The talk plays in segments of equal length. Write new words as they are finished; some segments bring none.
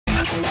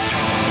I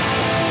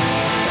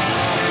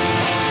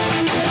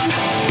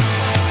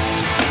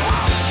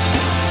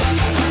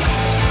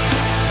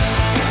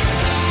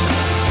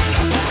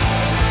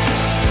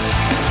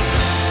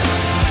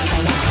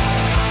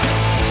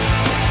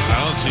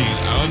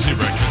don't see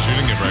breakfast. You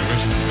didn't get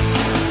breakfast.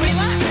 What do you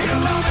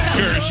want?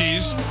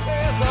 Hershey's.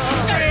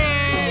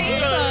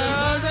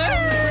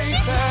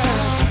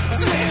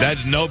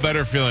 That's no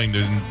better feeling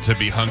than to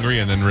be hungry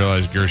and then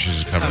realize Gershie's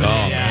is coming.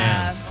 Oh,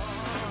 Yeah.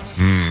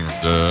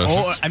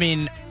 Or, I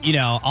mean,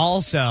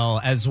 also,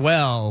 as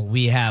well,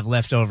 we have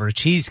leftover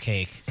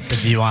cheesecake,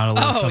 if you want a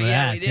little some of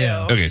that, we do. too.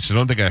 Okay, so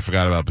don't think I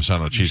forgot about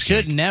Pisano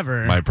cheesecake. Should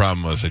never. My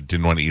problem was I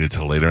didn't want to eat it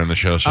till later in the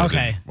show, so I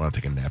Okay. didn't want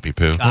to take a nappy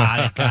poo.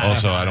 Got it.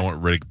 Also, I don't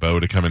want Riddick Bowe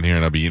to come in here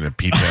and I'll be eating a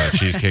pizza and a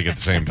cheesecake at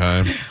the same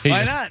time. He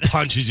Why just not?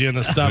 punches you in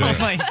the stomach.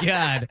 Oh, my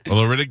God.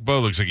 Although Riddick Bowe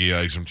looks like he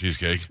likes some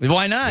cheesecake.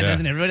 Why not? Yeah.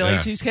 Doesn't everybody Yeah.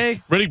 like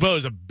cheesecake? Riddick Bowe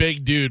is a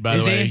big dude, by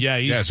Is the way. he? Yeah,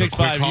 he's Yeah, so 6'5".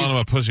 quit calling him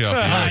a pussy off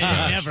the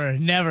I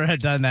never have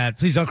done that.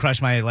 Please don't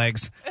crush my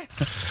legs.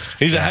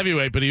 He's a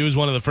heavyweight, but he was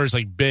one of the first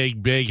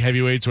big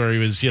heavyweights where he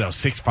was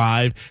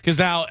 6'5". Because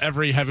now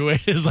every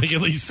heavyweight is like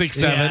at least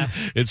 6'7". Yeah.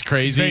 It's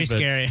crazy. It's very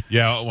scary.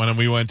 Yeah, when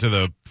we went to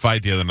the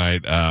fight the other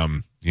night,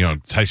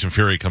 Tyson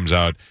Fury comes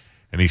out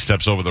and he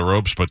steps over the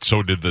ropes, but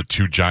so did the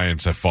two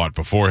giants that fought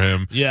before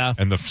him. Yeah.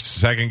 And the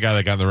second guy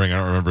that got in the ring, I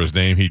don't remember his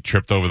name, he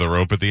tripped over the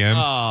rope at the end.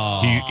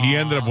 Oh. He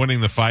ended up winning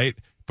the fight,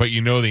 but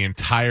the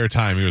entire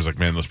time he was like,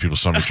 man, those people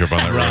saw me trip on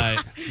that Right.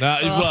 rope.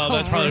 Well,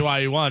 that's probably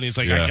why he won. He's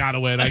like, Yeah. I gotta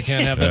win. I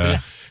can't have that. Yeah.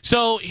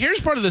 So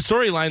here's part of the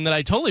storyline that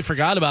I totally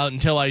forgot about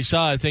until I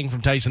saw a thing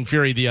from Tyson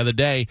Fury the other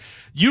day.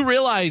 You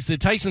realize that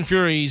Tyson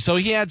Fury, so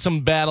he had some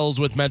battles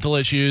with mental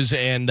issues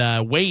and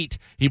weight.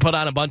 He put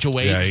on a bunch of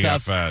weight Yeah, and he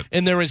got stuff. fat.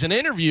 And there was an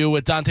interview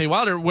with Deontay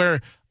Wilder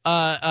where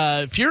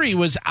Fury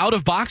was out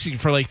of boxing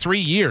for like 3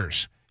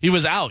 years. He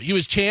was out. He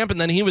was champ,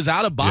 and then he was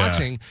out of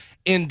boxing.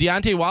 And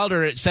Deontay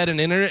Wilder said in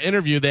an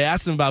interview, they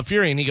asked him about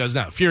Fury, and he goes,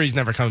 no, Fury's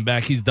never coming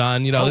back. He's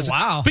done.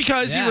 Wow.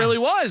 Because he really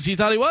was. He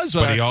thought he was.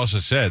 But he also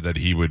said that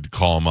he would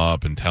call him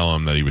up and tell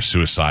him that he was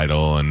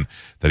suicidal and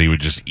that he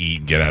would just eat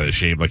and get out of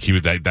shape. Like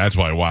that's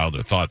why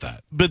Wilder thought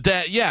that. But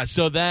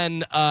so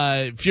then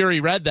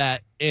Fury read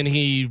that, and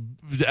he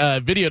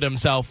videoed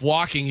himself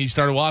walking. He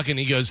started walking.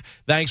 He goes,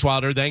 thanks,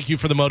 Wilder. Thank you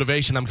for the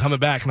motivation. I'm coming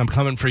back, and I'm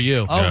coming for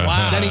you. Oh,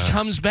 wow. Then he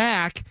comes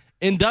back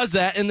and does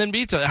that and then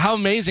beats it. How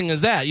amazing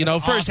is that?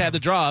 First awesome. had the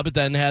draw, but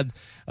then had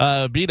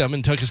beat him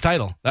and took his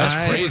title.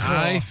 That's crazy.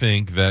 I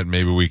think that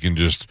maybe we can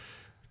just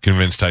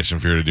convince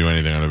Tyson Fury to do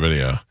anything on a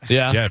video.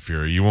 Yeah. Yeah,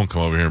 Fury, you won't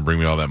come over here and bring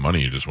me all that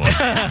money you just won.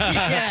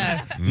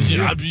 Yeah.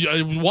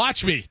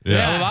 Watch me.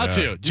 Yeah. I'm about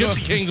Yeah. to.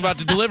 Gypsy King's about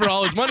to deliver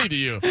all his money to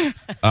you.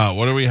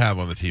 What do we have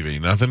on the TV?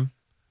 Nothing?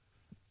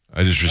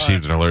 I just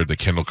received an alert that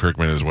Kendall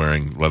Kirkman is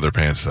wearing leather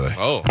pants today.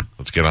 Oh.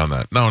 Let's get on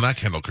that. No, not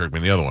Kendall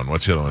Kirkman. The other one.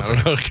 What's the other one? I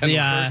don't know. Kendall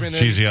Yeah. Kirkman.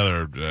 She's the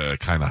other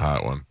kind of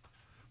hot one.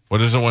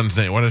 What is the one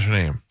thing? What is her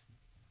name?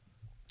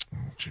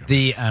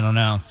 I don't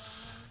know.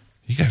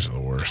 You guys are the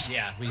worst.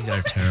 Yeah, we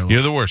are terrible.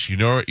 You're the worst. You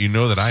know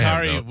that I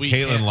Sorry, have no. we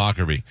Caitlin can't.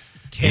 Lockerbie.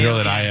 You know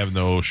that I yes. have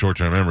no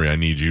short-term memory. I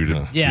need you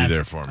to Yeah, be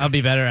there for me. I'll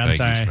be better. I'm Thank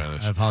sorry. You,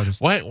 Spanish. I apologize.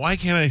 Why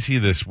can't I see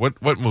this?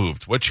 What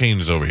moved? What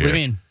changed over here? What do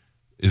you mean?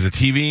 Is the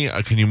TV?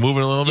 Can you move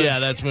it a little bit? Yeah,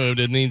 that's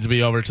moved. It needs to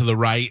be over to the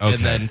right Okay.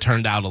 and then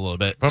turned out a little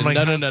bit. But I'm like,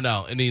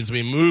 No. It needs to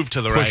be moved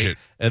to the Push right it.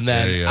 and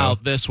There then you go.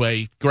 out this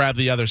way. Grab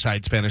the other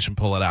side, Spanish, and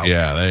pull it out.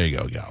 Yeah, there you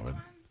go, Galvin.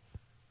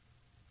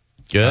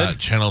 Good.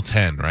 Channel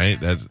 10, right?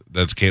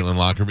 That's Caitlin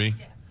Lockerbie?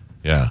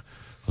 Yeah.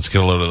 Let's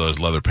get a load of those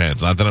leather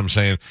pants. Not that I'm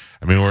saying,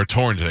 we're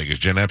torn today because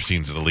Jen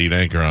Epstein's the lead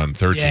anchor on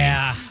 13.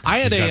 Yeah. I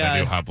had She's got that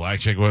new hot black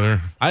chick with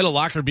her. I had a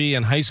Lockerbie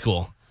in high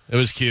school. It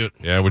was cute.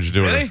 Yeah, what'd you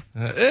do with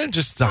her?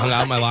 Just hung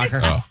out in my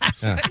locker. Oh,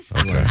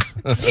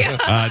 okay.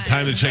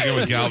 Time to check in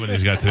with Galvin.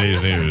 He's got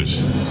today's news.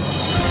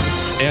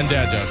 And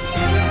dad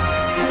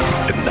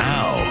jokes. And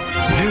now,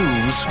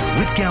 news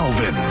with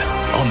Galvin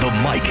on the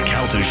Mike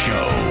Calta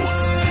Show.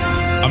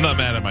 I'm not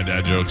mad at my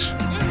dad jokes.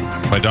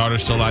 My daughter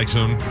still likes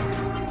them.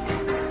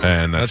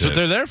 And that's what it.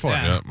 they're there for.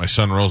 Yeah, my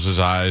son rolls his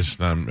eyes.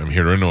 I'm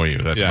here to annoy you.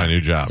 That's my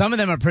new job. Some of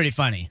them are pretty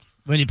funny.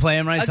 When you play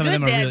them right, A some of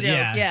good them are dad really...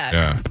 joke,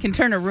 Yeah. Can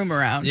turn a room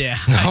around. Yeah.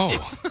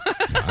 Oh.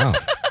 Wow.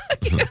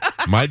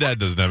 My dad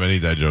doesn't have any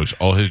dad jokes.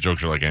 All his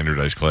jokes are like Andrew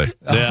Dice Clay.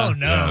 Yeah. Oh,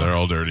 no. Yeah, they're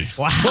all dirty.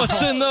 Wow.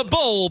 What's in the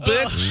bowl,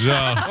 bitch?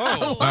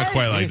 No, not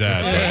quite like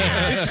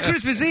that. It's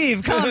Christmas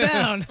Eve. Calm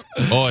down.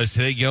 Oh, is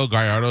today Gail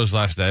Gallardo's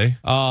last day?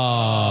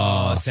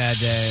 Oh. Sad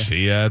day.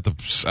 See ya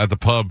at the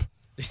pub.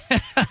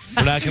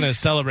 We're not going to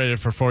celebrate it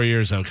for 4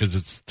 years, though, because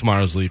it's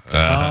tomorrow's leap.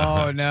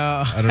 Oh,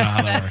 no. I don't know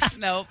how that works.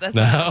 That's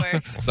not how it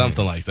works.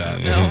 Something like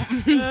that.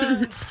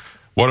 No.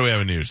 What do we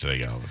have in news today,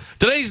 Galvin?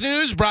 Today's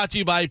news brought to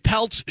you by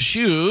Pelt's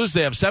Shoes.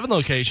 They have 7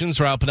 locations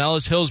throughout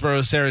Pinellas,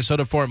 Hillsborough,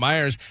 Sarasota, Fort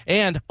Myers,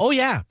 and,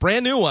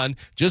 brand new one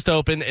just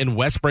opened in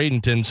West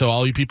Bradenton. So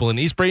all you people in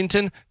East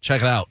Bradenton,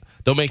 check it out.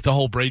 Don't make the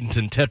whole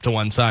Bradenton tip to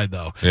one side,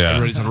 though. Yeah.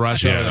 Everybody's in a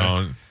rush over there.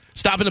 Don't.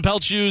 Stop in the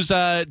Pelt Shoes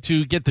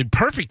to get the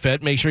perfect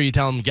fit. Make sure you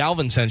tell them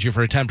Galvin sent you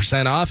for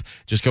 10% off.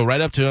 Just go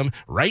right up to him,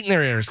 right in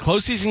their ear, as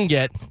close as you can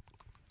get.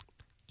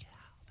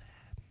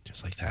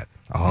 Just like that.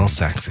 All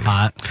sexy.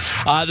 Hot.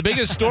 The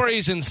biggest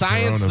stories in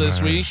science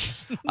this week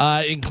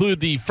include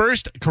the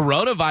first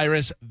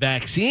coronavirus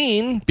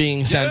vaccine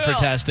being sent for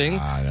testing.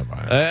 Never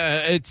mind.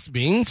 It's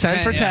being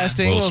sent for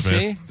testing. Will We'll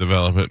Smith see.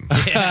 develop it.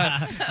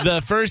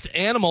 The first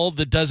animal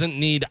that doesn't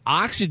need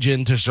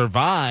oxygen to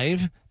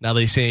survive. Now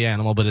they say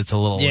animal, but it's a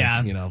little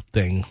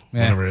thing,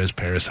 whatever it is,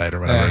 parasite or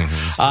whatever.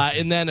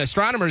 And then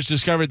astronomers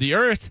discovered the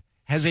Earth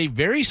has a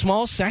very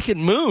small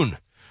second moon.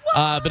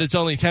 But it's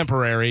only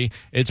temporary.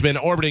 It's been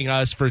orbiting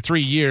us for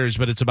 3 years,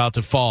 but it's about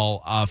to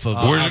fall off of.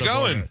 Where's out it of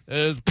going?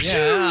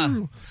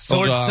 Yeah.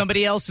 Towards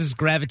somebody else's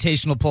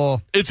gravitational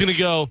pull. It's going to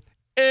go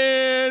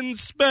in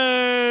space.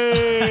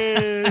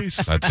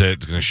 That's it.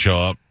 It's going to show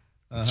up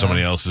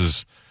somebody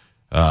else's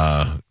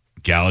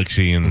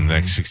galaxy in the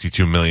next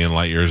 62 million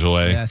light years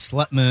away. Yeah,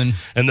 slut moon.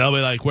 And they'll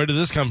be like, where did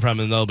this come from?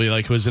 And they'll be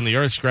like, it was in the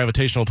Earth's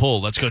gravitational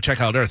pull. Let's go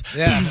check out Earth.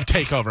 Yeah.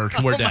 Take over.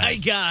 We're dead. Oh, my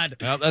God.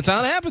 Well, that's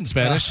how it happens,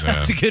 Spanish.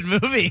 That's a good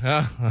movie.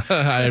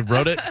 I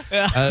wrote it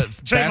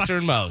faster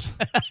than Moe's.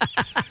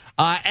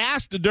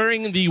 Asked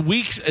during this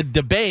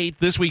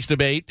week's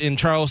debate in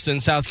Charleston,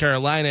 South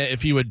Carolina,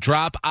 if he would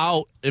drop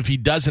out if he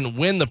doesn't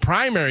win the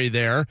primary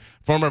there,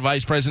 former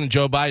Vice President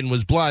Joe Biden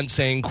was blunt,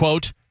 saying,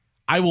 quote,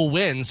 I will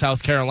win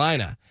South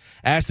Carolina.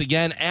 Asked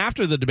again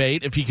after the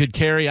debate if he could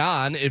carry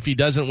on if he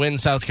doesn't win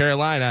South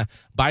Carolina,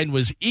 Biden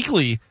was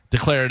equally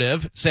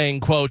declarative,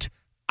 saying, quote,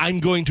 I'm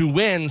going to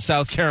win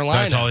South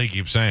Carolina. That's all he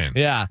keeps saying.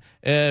 Yeah.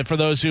 For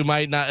those who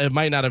might not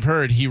have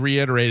heard, he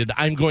reiterated,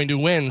 I'm going to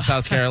win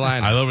South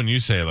Carolina. I love when you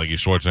say it like you're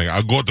Schwarzenegger.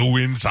 I'm going to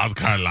win South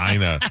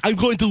Carolina. I'm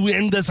going to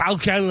win the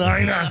South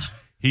Carolina.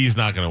 He's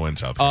not going to win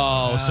South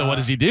Carolina. Oh, so what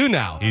does he do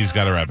now? He's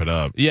got to wrap it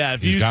up. Yeah,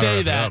 if He's you gotta say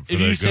wrap it that, up for the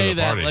good of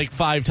the party. like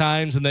 5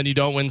 times and then you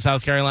don't win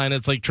South Carolina,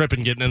 it's like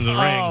tripping getting into the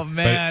Oh, ring.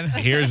 man.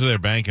 But here's what they're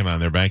banking on.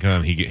 They're banking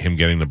on him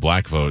getting the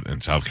black vote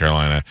in South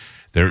Carolina.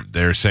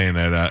 They're saying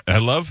that I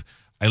love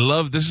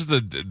this is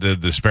the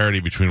disparity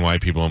between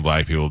white people and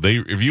black people.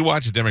 If you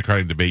watch a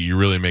Democratic debate, you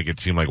really make it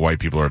seem like white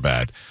people are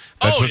bad.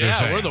 That's what they're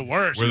saying. We're the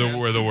worst.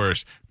 We're the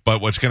worst. But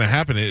what's going to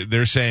happen is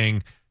they're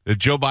saying that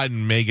Joe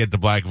Biden may get the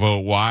black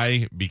vote.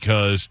 Why?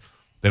 Because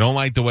they don't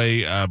like the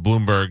way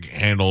Bloomberg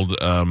handled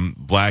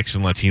blacks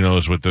and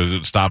Latinos with the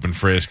stop and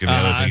frisk and the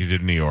other things he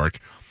did in New York.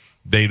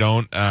 They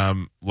don't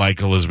like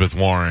Elizabeth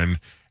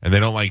Warren, and they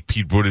don't like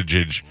Pete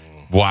Buttigieg.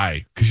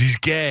 Why? Because he's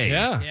gay.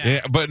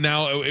 Yeah. But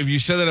now, if you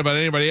said that about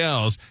anybody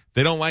else,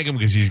 they don't like him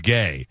because he's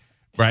gay.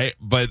 Right?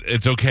 But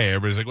it's okay.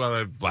 Everybody's like,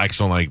 well, blacks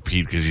don't like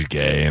Pete because he's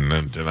gay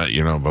and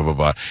blah, blah,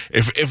 blah.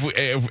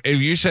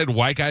 If you said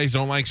white guys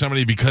don't like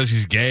somebody because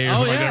he's gay or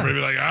something like that,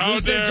 everybody's like, how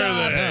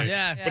dare they?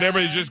 Yeah. But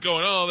everybody's just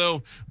going,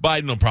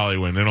 Biden will probably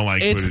win. They don't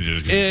like Buttigieg 'cause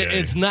he's gay.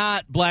 It's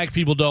not black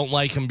people don't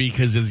like him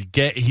because he's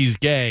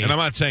gay. And I'm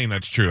not saying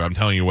that's true. I'm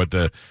telling you what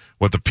the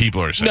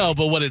people are saying. No,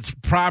 but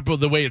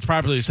the way it's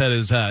properly said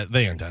is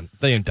they ain't done.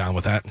 They ain't down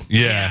with that.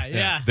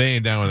 Yeah. They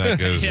ain't down with that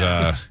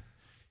because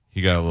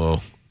he got a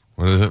little,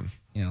 what is it?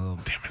 You know,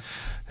 Damn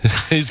it.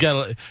 He's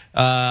got.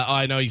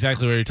 I know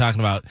exactly what you're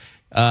talking about.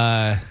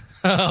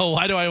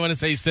 Why do I want to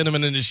say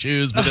cinnamon in his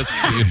shoes? But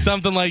it's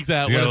something like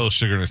that. He got a little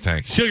sugar in his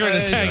tank. Sugar in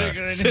his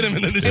tank.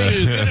 Cinnamon in his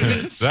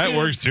shoes. That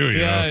works too.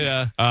 You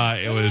know? Yeah.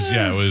 It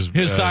was.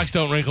 His socks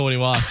don't wrinkle when he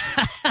walks.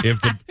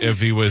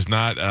 If he was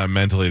not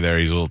mentally there,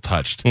 he's a little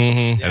touched.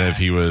 Mm-hmm. And if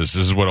he was,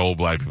 this is what old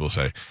black people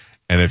say.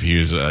 And if he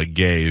was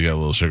gay, he's got a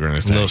little sugar in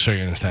his tank. A little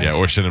sugar in his tank. Yeah,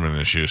 or cinnamon in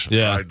his shoes.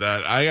 Yeah.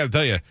 I got to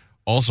tell you.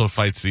 Also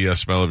fights the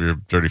smell of your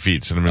dirty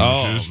feet. Cinnamon in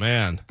your shoes. Oh,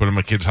 man. Put in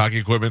my kids' hockey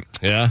equipment.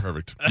 Yeah.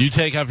 Perfect. You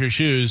take off your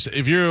shoes.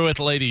 If you're with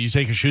a lady, you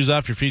take your shoes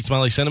off, your feet smell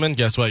like cinnamon,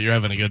 guess what? You're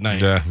having a good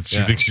night. Yeah.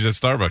 She thinks she's at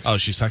Starbucks. Oh,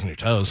 she's sucking your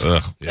toes.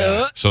 Ugh.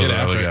 Yeah. So Get the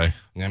other after guy. it.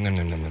 Nom, nom,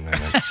 nom, nom, nom,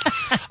 nom.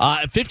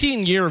 A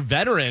 15-year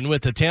veteran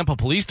with the Tampa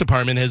Police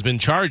Department has been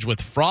charged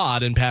with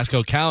fraud in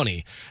Pasco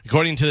County.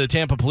 According to the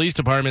Tampa Police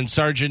Department,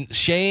 Sergeant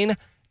Shane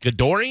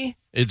Gadory,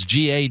 it's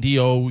Gadury,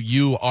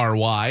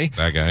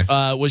 That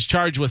guy. was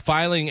charged with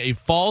filing a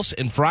false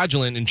and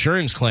fraudulent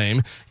insurance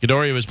claim.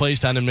 Gadory was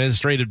placed on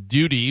administrative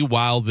duty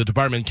while the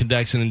department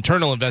conducts an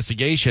internal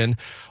investigation.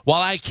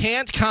 While I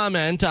can't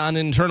comment on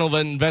internal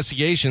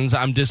investigations,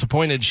 I'm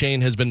disappointed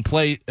Shane has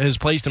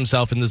placed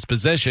himself in this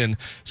position,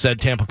 said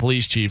Tampa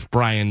Police Chief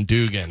Brian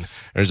Dugan.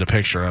 There's a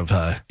picture of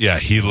Yeah,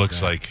 he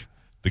looks like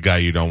the guy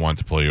you don't want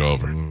to pull you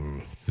over.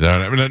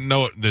 I mean,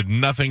 no,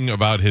 nothing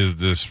about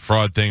this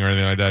fraud thing or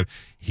anything like that.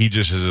 He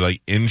just is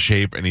like in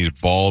shape and he's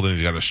bald and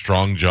he's got a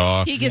strong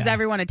jaw. He gives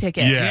everyone a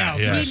ticket. Yeah,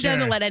 He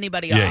doesn't let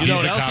anybody off. Yeah, You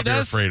know he's what the else he cop you're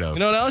does? afraid of. You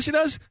know what else he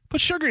does?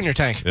 Put sugar in your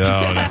tank. Oh,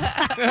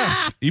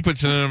 no. He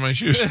puts cinnamon in my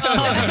shoes.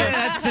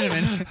 that's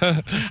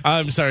cinnamon.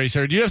 I'm sorry,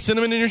 sir. Do you have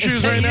cinnamon in your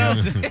shoes right now?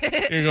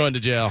 You're going to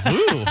jail.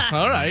 Ooh,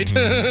 all right.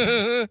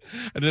 I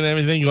didn't have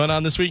anything going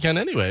on this weekend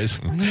anyways.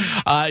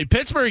 A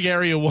Pittsburgh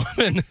area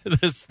woman,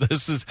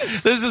 this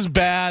is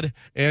bad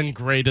and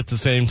great at the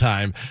same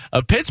time.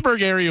 A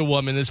Pittsburgh area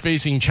woman is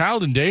facing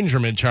child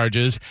endangerment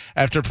charges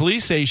after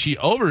police say she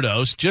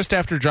overdosed just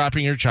after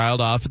dropping her child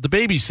off at the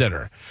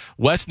babysitter.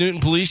 West Newton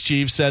Police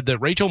Chief said that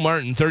Rachel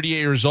Martin, 38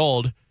 years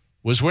old,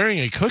 was wearing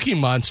a Cookie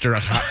Monster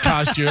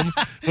costume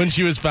when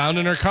she was found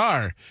in her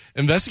car.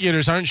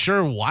 Investigators aren't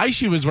sure why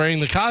she was wearing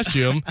the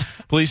costume.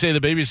 Police say the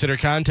babysitter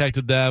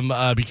contacted them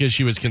because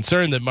she was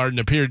concerned that Martin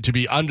appeared to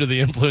be under the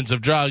influence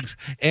of drugs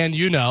and,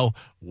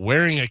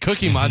 wearing a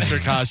Cookie Monster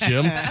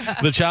costume.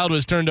 The child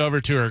was turned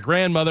over to her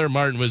grandmother.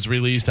 Martin was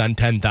released on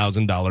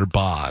 $10,000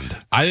 bond.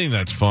 I think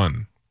that's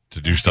fun to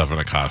do stuff in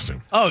a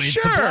costume. Oh, it's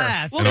Sure. a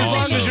blast. Well, As also-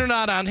 long as you're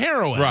not on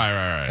heroin.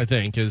 Right. I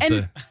think is And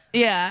the...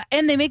 yeah,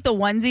 and they make the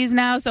onesies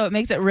now, so it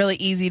makes it really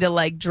easy to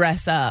like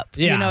dress up.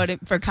 Yeah. You know,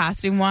 for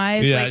costume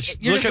wise. Yeah,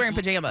 Like, you're just wearing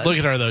pajamas. Look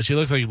at her, though. She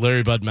looks like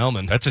Larry Bud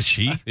Melman. That's a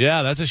she.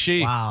 Yeah, that's a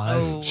she. Wow.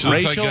 That's, Oh. She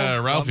looks like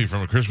Rachel? Ralphie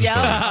from A Christmas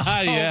Yeah. Story.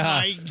 Oh, Yeah.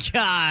 my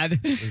God.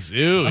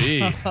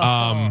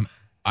 Zooey.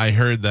 I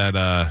heard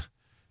that.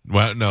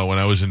 When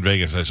I was in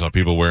Vegas, I saw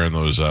people wearing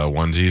those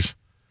onesies.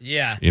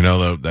 Yeah. You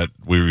know that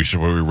we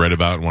read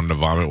about and wanted to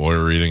vomit while we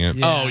were reading it.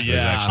 Yeah. Oh, There's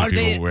yeah.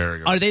 actually people wearing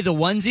them. Are they the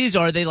onesies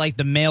or are they like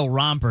the male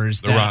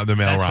rompers? The male that's rompers,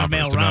 The male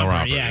the male romper,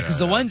 romper, yeah. yeah, Because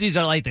the onesies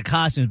are like the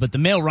costumes, but the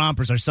male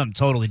rompers are something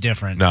totally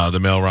different. No, the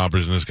male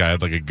rompers, and this guy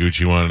had like a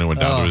Gucci one, and it went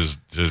down Oh.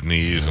 to his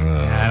knees. And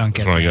I don't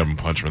get I want to that. get him and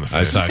punch him in the face.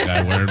 I saw a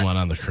guy wearing one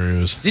on the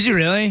cruise. Did you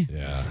really?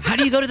 Yeah. How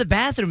do you go to the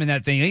bathroom in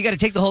that thing? You got to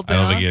take the whole I thing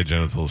don't off? think he had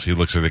genitals. He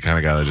looks like the kind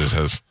of guy that just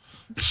has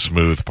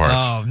smooth parts.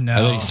 Oh,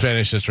 no. I think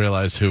Spanish just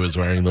realized who was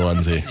wearing the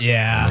onesie on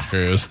Yeah. the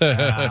cruise.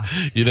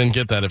 You didn't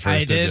get that at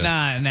first, I did you?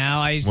 not. Now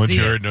I Once see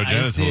you it. heard no I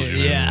genitals, see it.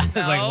 you Yeah. didn't.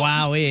 It's like,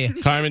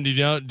 wowee. Carmen, do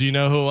you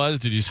know who it was?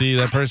 Did you see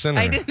that person?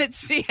 I or- didn't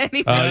see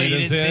anything. Oh, No, you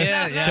didn't see it?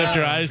 Yeah. Kept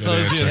your eyes Good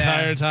closed the answer.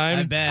 entire I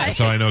time? bet. That's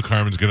how I know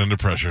Carmen's good under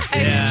pressure. He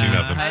didn't see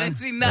nothing. I didn't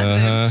see nothing.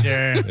 Uh-huh.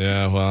 Sure.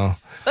 Yeah, well,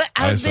 But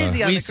I was I saw-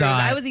 busy on We the cruise. saw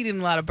it. I was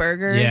eating a lot of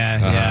burgers.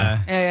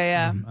 Yeah,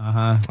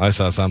 Yeah. I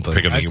saw something.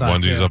 Picking I the saw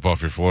it onesies too. up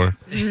off your floor.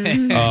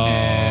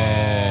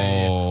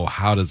 Oh,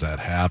 how does that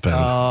happen?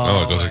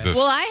 Oh, it goes like this.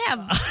 Well, I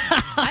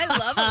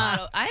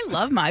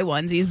love my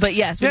onesies, but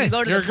yes, when Yeah, you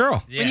go to you're the a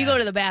girl. when you go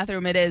to the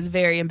bathroom, it is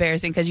very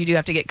embarrassing because you do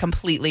have to get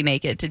completely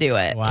naked to do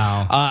it.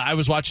 Wow. I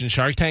was watching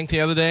Shark Tank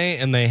the other day,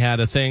 and they had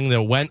a thing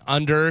that went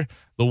under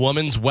the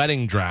woman's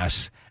wedding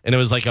dress, and it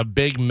was like a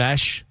big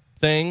mesh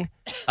thing,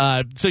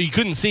 so you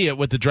couldn't see it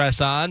with the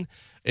dress on.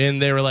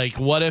 And they were like,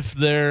 "What if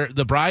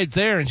the bride's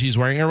there and she's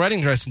wearing her wedding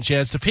dress and she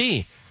has to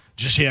pee?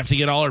 Does she have to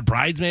get all her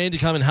bridesmaids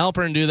to come and help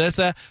her and do this,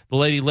 that?" The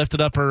lady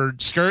lifted up her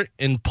skirt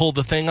and pulled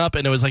the thing up,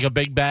 and it was like a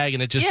big bag,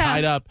 and it just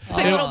tied up. It's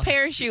like a little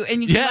parachute,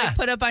 and you can Yeah. like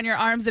put up on your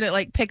arms, and it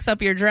like picks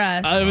up your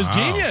dress. It was Wow.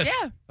 genius.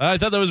 Yeah. I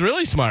thought that was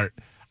really smart.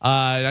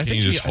 I Can think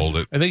you she just hold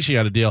it? I think she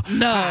got a deal.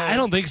 No. I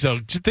don't think so.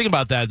 Just think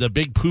about that—the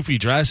big poofy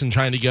dress and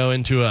trying to go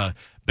into a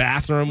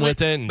bathroom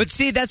with it, and But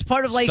see, that's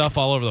part of like stuff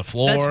all over the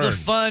floor. that's the and-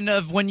 fun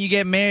of when you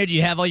get married.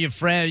 You have all your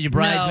friends, your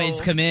bridesmaids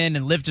No. come in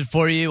and lift it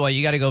for you while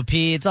you got to go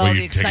pee. It's all Well, the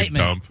you take a excitement.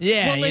 dump.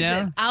 Yeah, well, you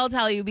listen, know. I'll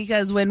tell you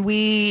because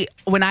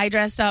when I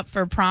dressed up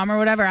for prom or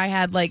whatever, I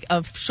had like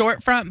a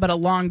short front but a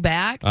long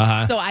back.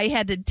 Uh-huh. So I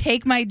had to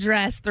take my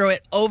dress, throw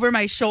it over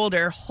my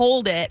shoulder,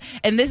 hold it,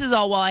 and this is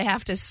all while I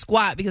have to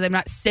squat because I'm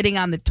not sitting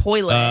on the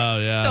toilet. Oh,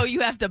 yeah. So you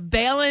have to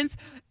balance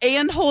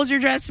and hold your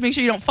dress to make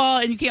sure you don't fall,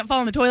 and you can't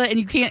fall in the toilet, and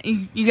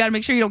you got to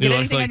make sure you don't You get look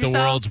anything like on the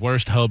yourself. world's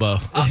worst hobo.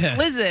 Yeah.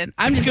 Listen,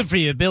 I'm It's just. good for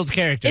you. It builds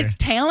character. It's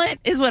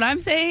talent, is what I'm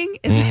saying.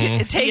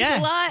 It takes yeah,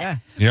 a lot. yeah.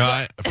 You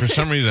know, for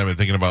some reason, I've been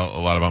thinking a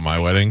lot about my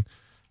wedding.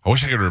 I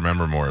wish I could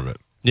remember more of it.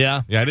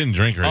 Yeah. Yeah, I didn't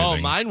drink or anything.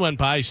 Oh, mine went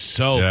by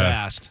so Yeah.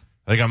 fast.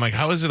 Like, I'm like,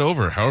 how is it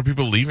over? How are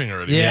people leaving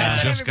already? Yeah. It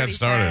That's what just got everybody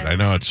started. said. I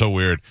know, it's so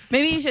weird.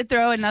 Maybe you should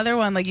throw another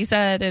one, like you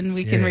said, and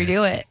we can Serious.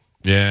 redo it.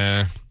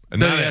 Yeah.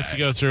 And Then then he has to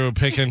go through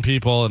picking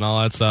people and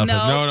all that stuff. No.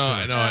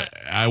 No.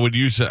 I would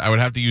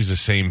have to use the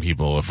same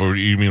people.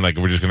 You mean like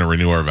if we're just going to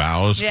renew our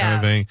vows kind Yeah.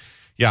 of thing?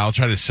 Yeah, I'll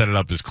try to set it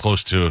up as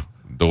close to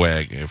the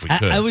way if we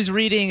could. I was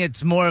reading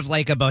it's more of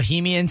like a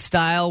bohemian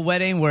style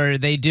wedding where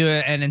they do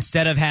it, and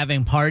instead of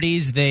having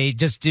parties, they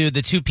just do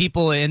the two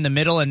people in the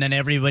middle, and then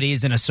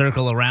everybody's in a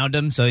circle around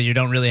them, so you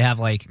don't really have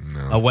like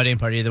a wedding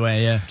party either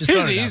way. Yeah, just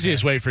Here's throwing the it out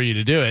easiest way for you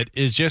to do it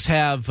is just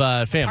have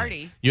family.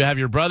 Party. You have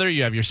your brother,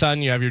 you have your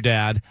son, you have your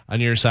dad on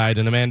your side,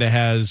 and Amanda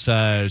has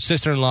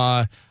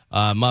sister-in-law,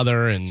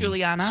 mother, and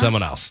Juliana.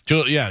 someone else.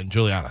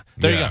 Juliana.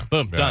 There you Yeah.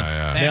 go. Boom. Yeah, Done.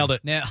 yeah. Nailed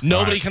it. Yeah.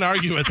 Nobody Right. can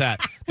argue with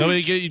that.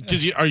 Nobody.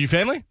 Because are you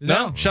family?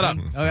 No. Shut up.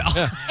 there. Okay.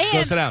 Yeah. Go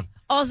And- sit down.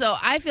 Also,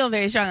 I feel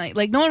very strongly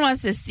like no one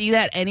wants to see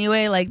that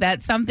anyway. Like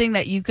that's something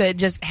that you could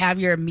just have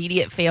your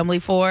immediate family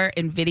for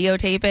and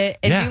videotape it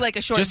and do like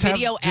a short just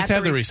video Have, just at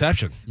have the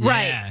reception.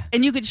 right. Yeah.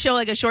 And you could show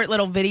like a short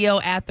little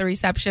video at the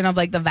reception of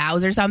like the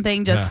vows or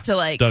something just to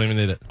like. Don't even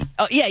need it.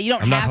 Oh yeah, you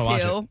don't I'm not have gonna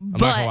watch to, it. I'm not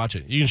but gonna watch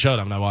it. You can show it.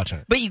 I'm not watching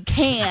it. but you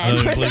can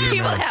don't for believe the your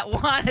people mom. that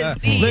want to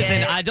see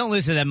Listen, it. I don't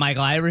listen to that,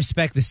 Michael. I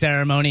respect the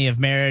ceremony of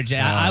marriage.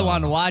 I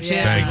want to watch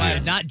Yeah. it, Thank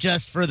you. not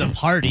just for the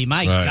party.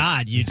 My Right.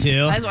 God, you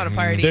two. I just want to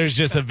party. There's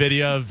just a video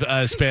video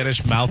of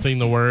Spanish mouthing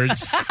the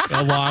words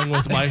along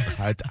with my.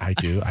 I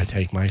do. I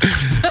take my.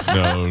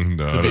 No.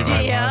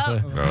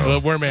 Yeah.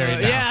 Well, we're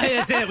married now. Yeah,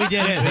 that's it. We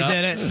did it. We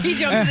did it. He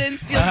jumps in,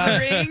 steals the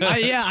ring.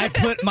 I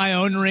put my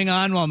own ring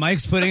on while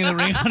Mike's putting the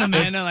ring on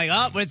Amanda. Like,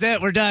 oh, that's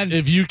it. We're done.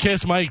 If you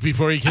kiss Mike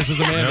before he kisses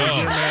Amanda,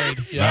 you're married.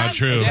 Yeah. Not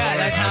true. Yeah,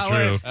 that's Not how it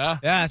true. works. Yeah,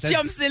 that's,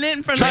 Jumps in it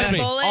in front Trust of me,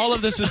 the bullet. all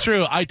of this is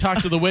true. I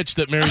talked to the witch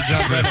that married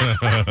John Brennan.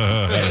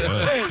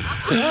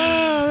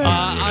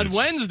 On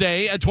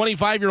Wednesday, a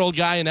 25-year-old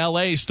guy in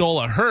L.A.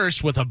 stole a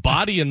hearse with a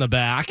body in the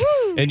back.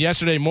 Woo! And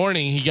yesterday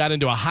morning, he got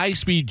into a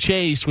high-speed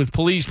chase with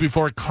police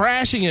before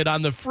crashing it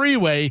on the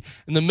freeway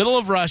in the middle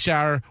of rush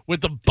hour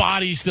with the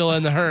body still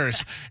in the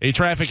hearse. A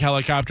traffic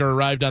helicopter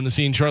arrived on the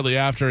scene shortly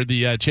after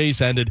the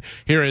chase ended.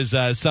 Here is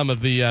some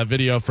of the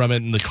video from it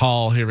in the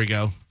call. Here we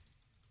go.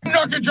 You're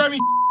not going to drive me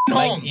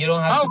home. You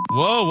don't have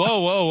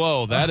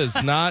Whoa. That is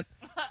not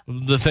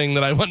the thing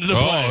that I wanted to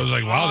play. I was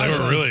like, wow, they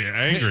were really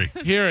angry.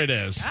 Here it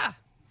is.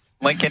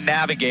 Lincoln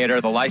Navigator,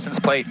 the license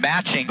plate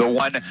matching the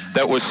one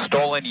that was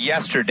stolen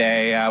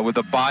yesterday with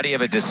the body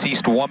of a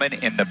deceased woman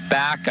in the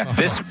back.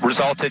 This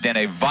resulted in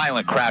a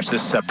violent crash,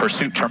 this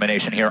pursuit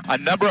termination here. A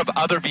number of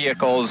other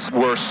vehicles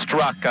were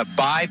struck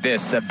by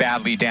this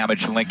badly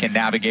damaged Lincoln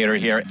Navigator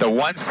here. The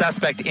one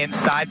suspect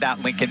inside that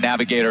Lincoln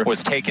Navigator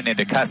was taken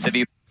into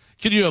custody.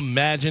 Could you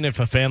imagine if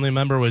a family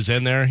member was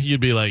in there? You'd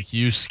be like,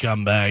 you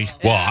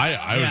scumbag. Well,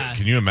 I would,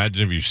 can you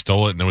imagine if you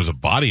stole it and there was a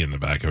body in the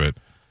back of it?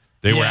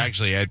 They were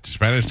actually,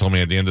 Spanish told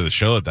me at the end of the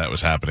show that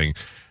was happening.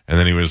 And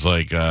then he was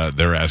like,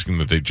 they're asking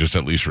that they just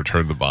at least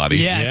return the body.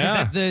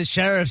 Yeah. The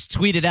sheriffs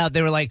tweeted out,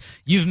 they were like,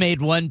 you've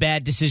made one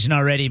bad decision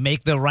already.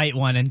 Make the right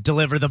one and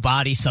deliver the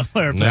body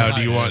somewhere. Now,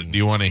 do you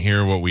want to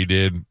hear what we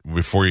did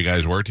before you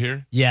guys worked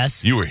here?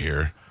 Yes. You were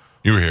here.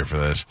 You were here for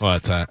this.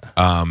 What's that?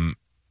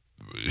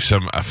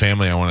 A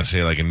family, I want to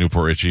say like in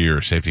Newport Richey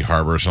or Safety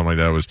Harbor or something like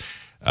that, was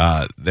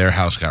their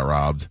house got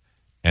robbed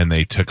and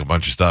they took a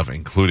bunch of stuff,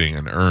 including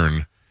an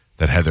urn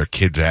that had their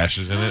kids'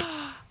 ashes in it.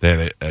 They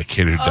had a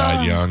kid who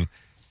died young,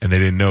 and they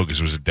didn't know because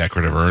it was a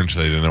decorative urn, so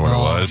they didn't know what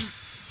it was.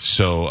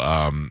 So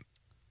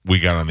we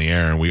got on the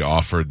air and we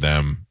offered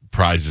them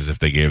prizes if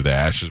they gave the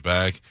ashes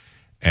back.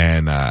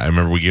 And I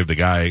remember we gave the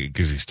guy,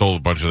 because he stole a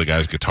bunch of the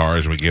guy's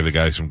guitars, we gave the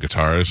guy some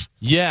guitars.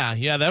 Yeah,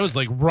 that was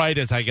like right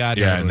as I got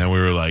here. Yeah, and then we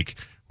were like,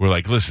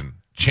 listen,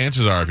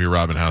 chances are if you're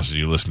robbing houses,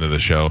 you listen to the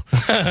show.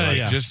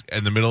 Just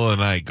in the middle of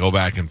the night, go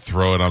back and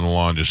throw it on the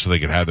lawn just so they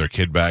can have their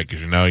kid back,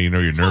 because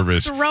you're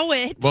nervous. Throw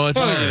it. Well, it's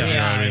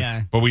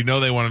But we know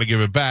they wanted to give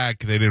it back.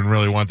 They didn't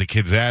really want the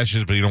kids'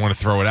 ashes, but you don't want to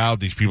throw it out.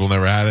 These people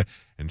never had it.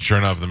 And sure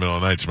enough, in the middle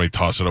of the night, somebody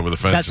tossed it over the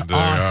fence into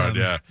awesome.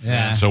 their yard.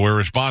 Yeah. So we're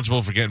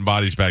responsible for getting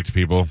bodies back to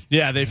people.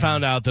 Yeah, they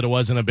found out that it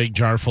wasn't a big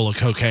jar full of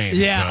cocaine.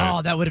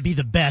 Yeah, that would be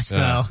the best,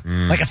 though.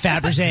 Like a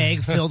Faber's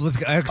egg filled with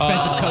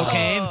expensive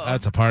cocaine.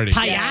 That's a party.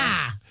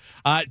 Hi-ya!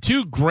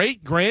 Two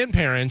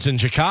great-grandparents in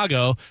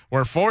Chicago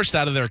were forced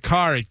out of their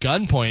car at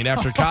gunpoint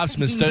after cops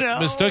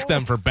mistook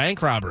them for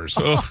bank robbers.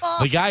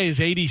 The guy is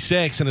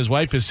 86 and his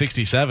wife is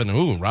 67.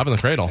 Ooh, robbing the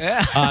cradle.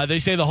 Yeah. They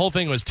say the whole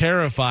thing was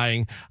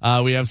terrifying.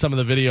 We have some of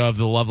the video of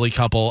the lovely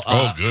couple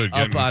good.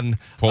 Up on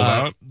pulled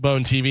out?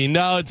 Bone TV.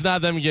 No, it's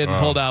not them getting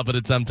pulled out, but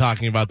it's them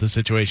talking about the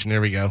situation.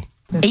 Here we go.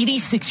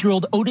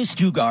 86-year-old Otis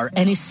Dugar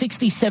and his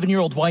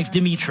 67-year-old wife,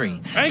 Dimitri,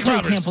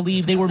 still can't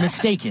believe they were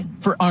mistaken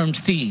for armed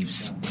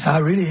thieves. I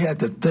really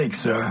had to think,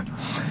 sir.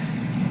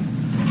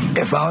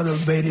 If I would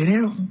have made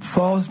any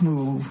false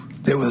move,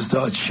 they would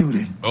start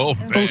shooting. Oh,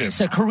 man.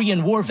 Otis, a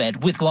Korean war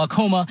vet with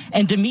glaucoma,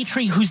 and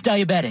Dimitri, who's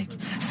diabetic,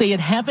 say it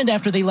happened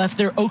after they left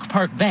their Oak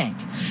Park bank.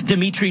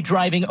 Dimitri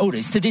driving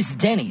Otis to this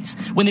Denny's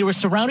when they were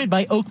surrounded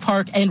by Oak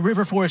Park and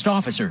River Forest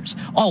officers,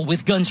 all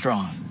with guns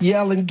drawn.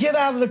 Yelling, get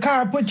out of the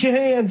car, put your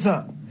hands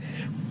up.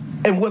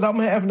 And when I'm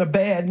having a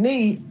bad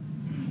knee,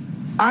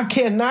 I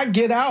cannot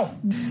get out.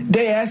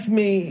 They asked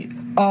me,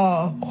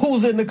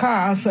 who's in the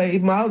car? I say,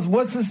 my husband.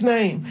 What's his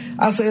name?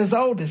 I say, it's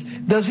Otis.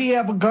 Does he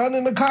have a gun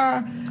in the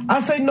car? I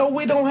say, no,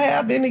 we don't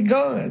have any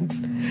guns.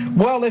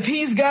 Well, if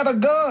he's got a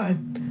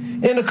gun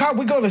in the car,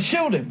 we're going to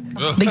shoot him.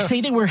 They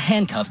say they were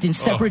handcuffed in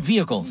separate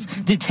vehicles,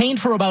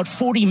 detained for about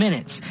 40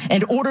 minutes,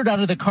 and ordered out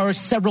of the car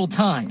several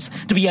times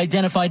to be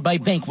identified by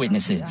bank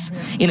witnesses.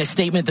 In a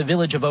statement, the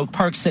Village of Oak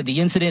Park said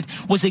the incident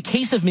was a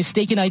case of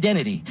mistaken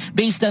identity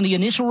based on the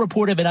initial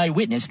report of an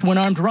eyewitness to an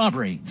armed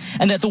robbery,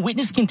 and that the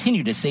witness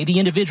continued to say the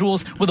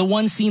individuals were the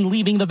ones seen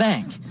leaving the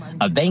bank.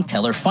 A bank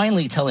teller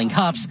finally telling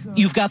cops,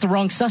 you've got the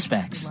wrong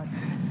suspects.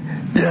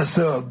 Yes,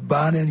 sir.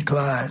 Bonnie and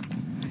Clyde.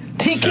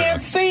 He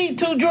can't see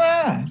to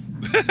drive.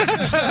 And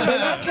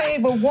I can't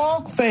even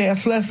walk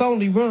fast, let's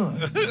only run.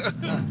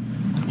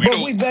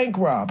 We bank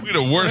robbed. We're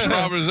the worst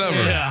robbers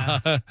ever.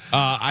 Yeah.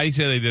 I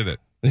say they did it.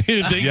 You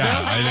think so?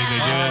 I think they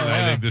did it.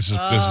 I think this is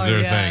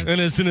their thing. And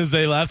as soon as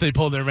they left, they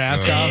pulled their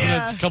mask off,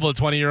 and it's a couple of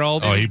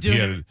 20-year-olds. Oh,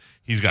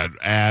 he's got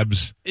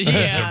abs.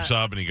 Yeah. Jumps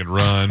up and he can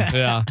run.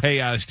 Yeah.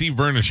 Hey, Steve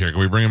Byrne is here. Can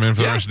we bring him in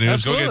for the rest of the news?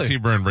 Absolutely. Go get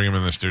Steve Byrne, bring him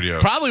in the studio.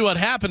 Probably what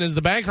happened is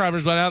the bank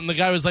robbers went out, and the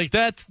guy was like,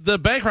 "That's the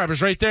bank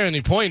robbers right there," and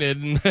he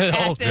pointed, and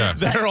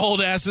their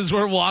old asses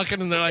were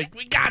walking, and they're like,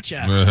 "We got you."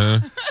 Uh-huh.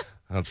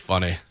 That's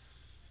funny.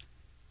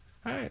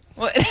 All right.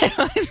 What?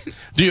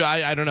 Do you?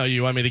 I don't know.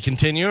 You want me to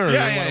continue, or you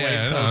want to wait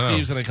until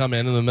Steve's going to come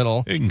in the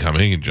middle? He can come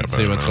in. He can jump in.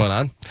 See what's going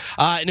on.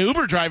 An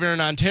Uber driver in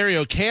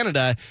Ontario,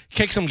 Canada,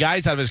 kicked some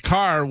guys out of his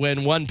car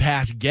when one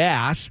passed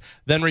gas,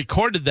 then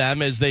recorded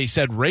them as they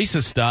said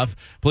racist stuff.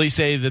 Police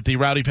say that the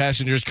rowdy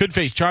passengers could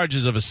face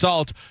charges of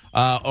assault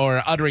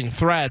or uttering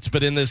threats,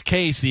 but in this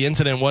case, the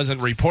incident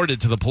wasn't reported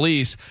to the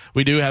police.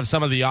 We do have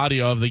some of the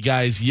audio of the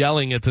guys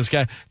yelling at this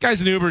guy. Guy's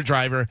an Uber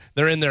driver.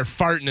 They're in there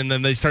farting, and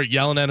then they start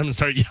yelling at him and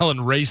start yelling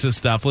racist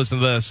stuff. Listen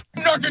to this.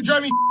 You're not gonna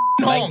drive me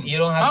home. You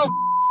don't have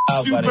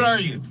How stupid are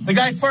you? The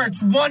guy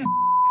farts one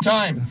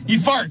time. He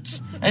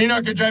farts, and you're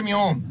not gonna drive me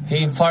home.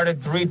 He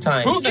farted 3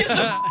 times. Who gives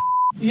a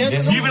You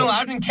even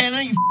allowed in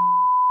Canada? You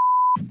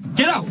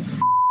get out.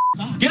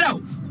 Get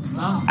out.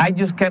 I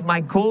just kept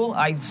my cool.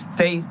 I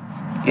stayed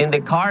in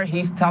the car.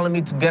 He's telling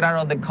me to get out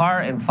of the car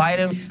and fight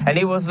him. And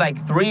it was like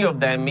 3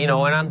 of them, and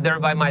I'm there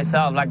by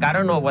myself. Like, I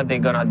don't know what they're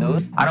gonna do.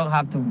 I don't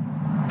have to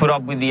put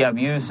up with the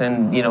abuse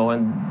and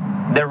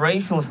the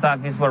racial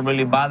stuff is what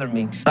really bothered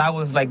me. I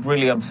was like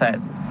really upset.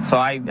 So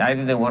I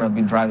didn't want to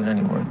be driving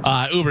anymore.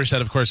 Uber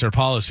said, of course, their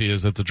policy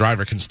is that the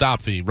driver can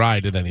stop the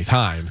ride at any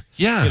time.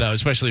 Yeah.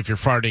 Especially if you're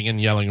farting and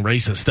yelling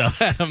racist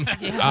stuff at them.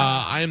 Yeah.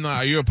 I am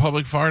not. Are you a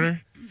public farter?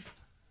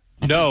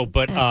 No,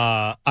 but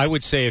I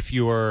would say if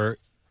you were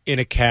in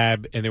a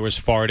cab and there was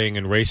farting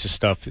and racist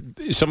stuff,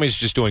 somebody's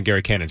just doing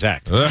Gary Cannon's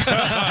act.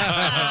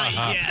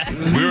 Yes.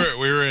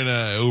 We were in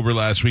a Uber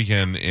last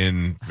weekend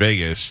in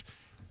Vegas,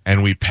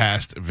 and we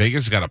passed.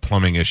 Vegas got a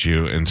plumbing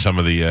issue in some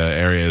of the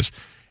areas.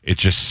 It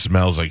just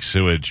smells like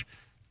sewage,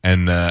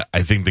 and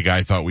I think the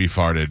guy thought we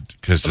farted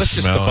because That's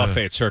just the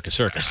buffet at Circus.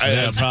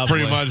 Yeah, probably.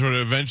 Pretty much what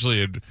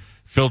eventually it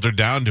filtered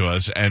down to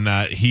us, and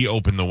he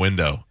opened the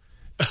window,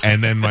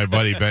 and then my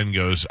buddy Ben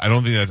goes, I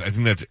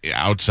think that's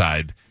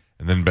outside,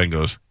 and then Ben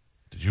goes,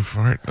 did you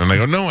fart? And I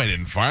go, no, I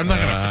didn't fart. I'm not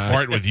going to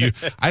fart with you.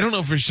 I don't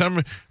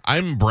know,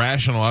 I'm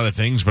brash on a lot of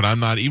things, but I'm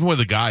not, even with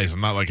the guys,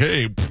 I'm not like,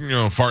 hey,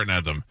 farting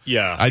at them.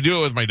 Yeah. I do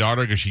it with my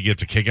daughter because she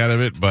gets a kick out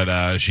of it,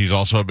 but she's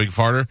also a big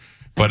farter.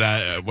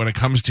 But when it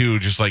comes to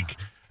just like,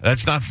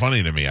 that's not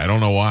funny to me. I don't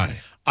know why.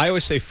 I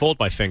always say fold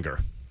my finger.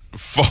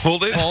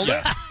 Fold it? Hold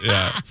it?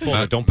 Yeah. Fold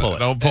it, don't pull it.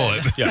 Don't pull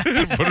it. Yeah.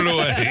 Put it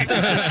away.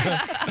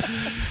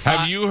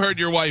 Have you heard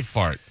your wife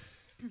fart?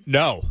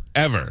 No.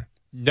 Ever?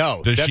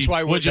 No. Does That's she-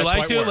 why. Would you that's like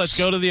why it to? works. Let's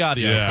go to the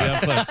audio. Yeah.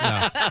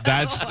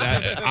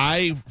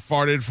 I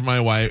farted for my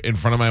wife in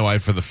front of my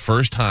wife for the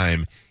first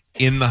time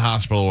in the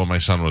hospital when my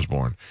son was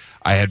born.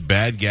 I had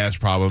bad gas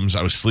problems.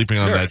 I was sleeping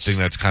on that thing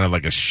that's kind of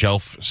like a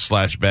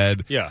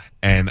shelf/bed. Yeah.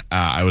 And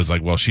I was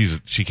like, well, she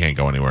can't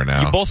go anywhere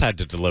now. You both had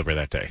to deliver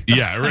that day.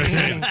 Yeah,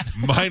 right.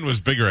 Mine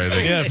was bigger, I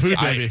think. Yeah, food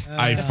baby.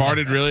 I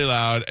farted really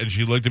loud, and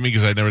she looked at me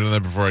because I'd never done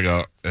that before. I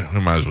go, we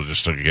might as well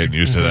just start getting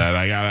used to that.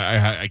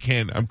 I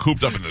can't. I'm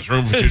cooped up in this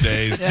room for 2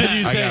 days. Did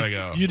you I say gotta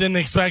go. you didn't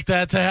expect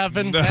that to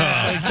happen? No.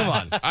 Come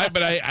on.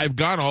 I've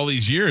gone all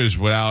these years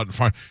without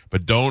fart,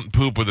 but don't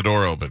poop with the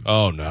door open.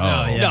 Oh,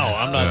 no. No,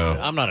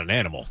 I'm not an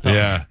animal. No,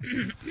 Yeah.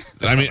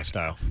 that's not my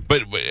style.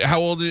 But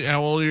how old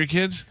are your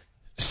kids?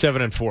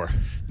 7 and 4.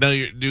 Now,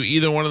 do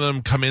either one of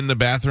them come in the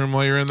bathroom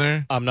while you're in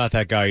there? I'm not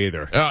that guy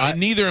either.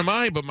 Neither am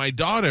I, but my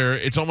daughter,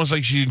 it's almost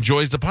like she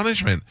enjoys the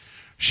punishment.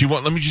 She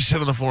won't let me just sit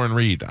on the floor and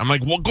read. I'm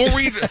like, well, go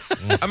read.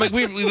 I'm like,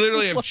 we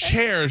literally have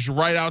chairs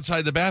right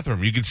outside the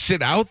bathroom. You can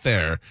sit out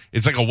there.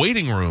 It's like a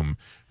waiting room.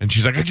 And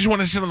she's like, I just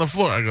want to sit on the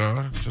floor. I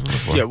go, sit on the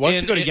floor. Yeah, why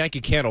don't you go to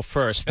Yankee Candle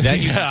first, then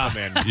you can come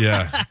in.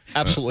 Yeah.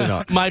 Absolutely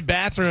not. My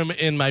bathroom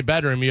in my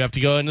bedroom, you have to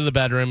go into the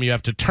bedroom, you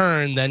have to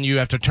turn, then you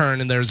have to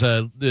turn, and there's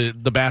the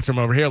bathroom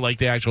over here, like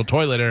the actual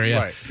toilet area.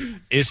 Right.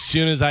 As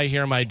soon as I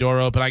hear my door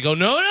open, I go,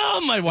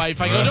 no, my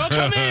wife. I go, don't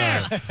come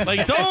here.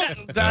 Like,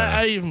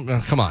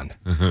 don't. Come on.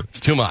 It's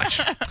too much.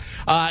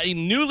 A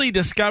newly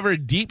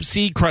discovered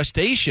deep-sea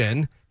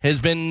crustacean has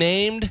been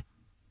named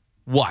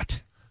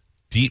what?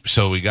 Deep.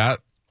 So we got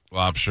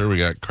lobster, we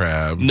got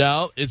crab.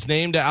 No, it's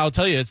named, I'll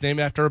tell you, it's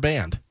named after a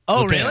band.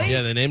 Oh, The band. really?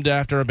 Yeah, they named it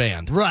after a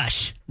band.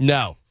 Rush.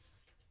 No.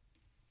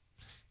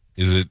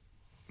 Is it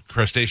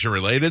crustacean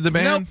related, the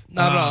band? Nope,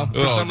 not at all.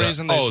 For some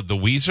reason, they... the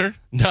Weezer?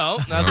 No,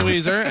 not the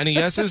Weezer. Any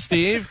guesses,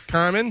 Steve?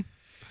 Carmen?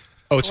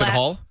 Oates and Black.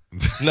 Hall?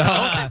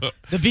 No.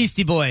 The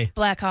Beastie Boy.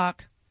 Black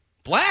Hawk.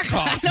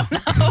 Blackhawk?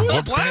 I don't know.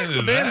 What Black, band the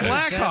is band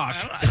that?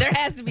 Blackhawk. There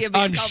has to be a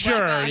band I'm called sure.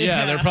 Black Hawk.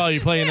 Yeah, they're probably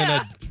playing in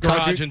a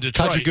garage in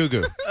Detroit.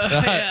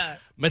 Kajagoogoo.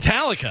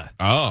 Metallica.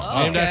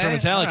 Oh. Named after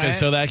Metallica, all right.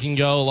 so that can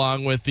go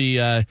along with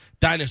the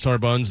dinosaur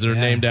bones that are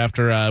named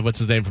after, what's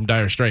his name from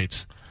Dire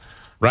Straits.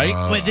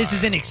 Right? Wait, this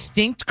is an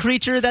extinct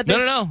creature that they...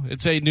 No.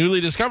 It's a newly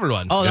discovered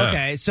one. Oh, Yeah.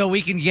 okay. So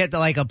we can get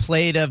like a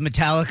plate of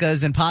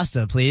Metallicas and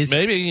pasta, please.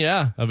 Maybe,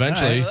 yeah,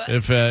 eventually, All right.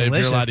 if you're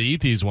Delicious. allowed to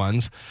eat these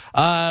ones.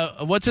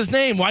 What's his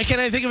name? Why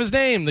can't I think of his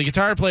name? The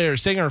guitar player,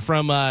 singer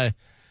from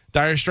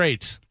Dire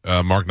Straits.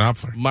 Mark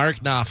Knopfler. Mark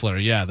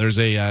Knopfler, yeah. There's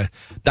a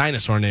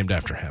dinosaur named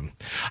after him.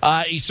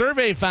 A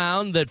survey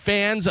found that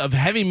fans of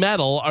heavy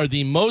metal are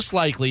the most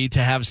likely to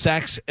have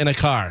sex in a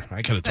car.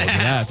 I could have told you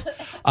that.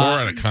 Or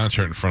at a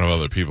concert in front of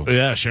other people.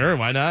 Yeah, sure.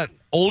 Why not?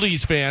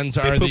 oldies fans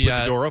They are poop with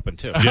the door open,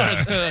 too.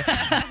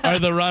 Yeah. are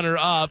the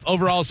runner-up.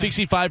 Overall,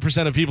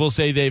 65% of people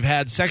say they've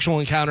had sexual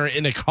encounter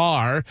in a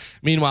car.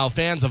 Meanwhile,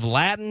 fans of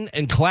Latin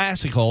and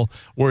classical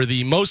were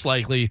the most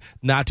likely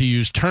not to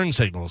use turn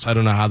signals. I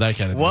don't know how that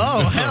got in there.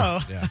 Whoa,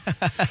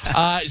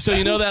 hell. So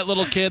you know that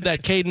little kid,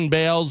 that Caden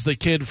Bales, the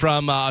kid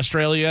from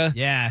Australia?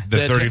 Yeah. The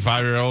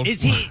 35-year-old?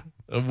 Is he?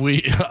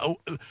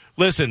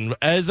 Listen,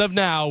 as of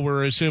now,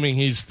 we're assuming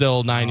he's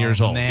still 9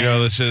 years old. man. You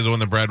know, this is the one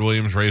that Brad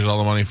Williams raised all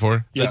the money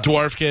for? The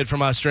dwarf kid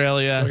from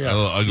Australia. A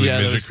little ugly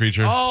midget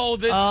creature. Oh,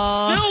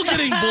 that's still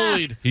getting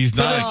bullied. He's to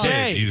not this a kid.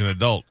 day. He's an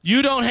adult.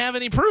 You don't have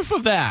any proof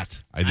of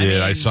that. I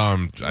did. I saw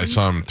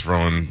him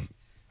throwing,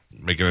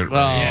 making it.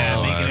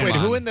 Wait,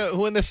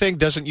 who in the thing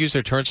doesn't use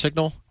their turn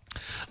signal?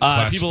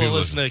 People that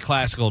listen to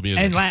classical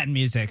music. And Latin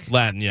music.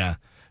 Latin, yeah.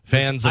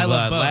 Fans of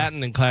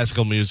Latin and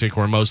classical music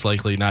were most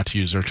likely not to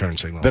use their turn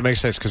signal. That makes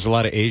sense because a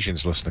lot of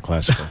Asians listen to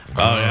classical.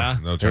 Oh, yeah?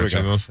 No turn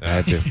signals? I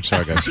had to.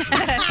 Sorry, guys.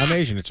 I'm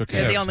Asian. It's okay.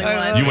 You're the only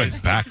one. You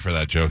went back for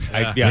that joke.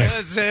 Yeah.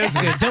 That's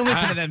good. Don't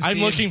listen to them, I'm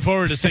Steve. looking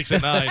forward to 6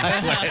 at 9.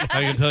 I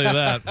can tell you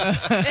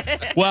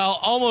that. Well,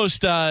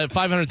 almost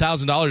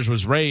 $500,000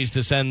 was raised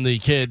to send the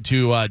kid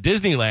to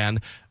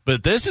Disneyland.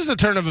 But this is a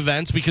turn of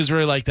events because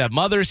we're like, that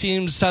mother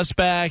seems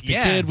suspect. The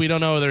kid, we don't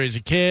know whether he's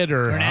a kid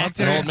or an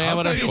actor. an old man,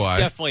 whatever. He's Why?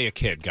 definitely a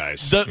kid,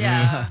 guys.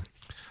 Yeah.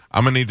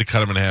 I'm going to need to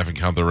cut him in half and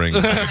count the rings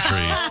on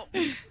the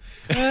tree.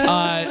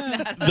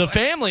 The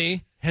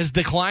family has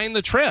declined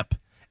the trip.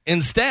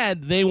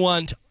 Instead, they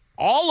want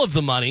all of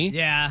the money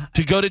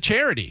to go to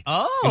charity,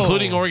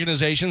 including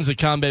organizations that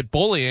combat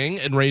bullying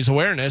and raise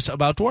awareness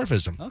about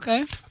dwarfism.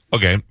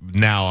 Okay,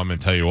 now I'm going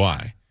to tell you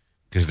why.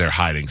 Because they're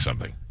hiding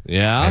something.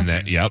 Yeah. And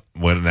that,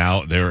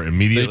 now they're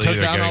immediately They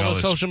took down getting all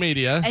the social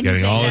media. And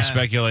getting you all think- the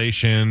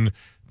speculation.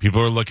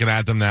 People are looking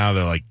at them now.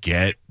 They're like,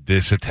 get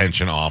this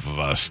attention off of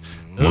us.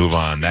 Move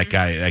on. That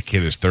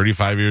kid is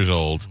 35 years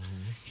old.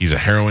 He's a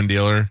heroin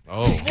dealer.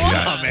 Oh,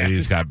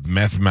 He's got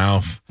meth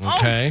mouth.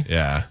 Okay.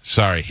 Yeah.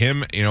 Sorry.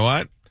 Him, you know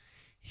what?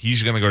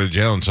 He's going to go to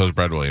jail, and so is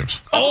Brad Williams.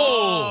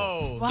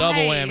 Why?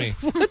 Double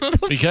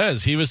whammy.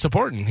 Because he was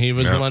supporting. He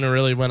was the one who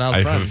really went out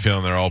I front. have a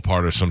feeling they're all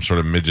part of some sort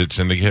of midget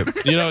syndicate.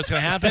 You know what's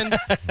going to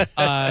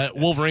happen?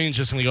 Wolverine's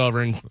just going to go over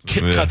and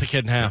cut the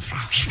kid in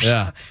half.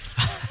 Yeah.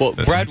 Well,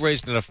 Brad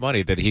raised enough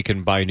money that he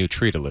can buy a new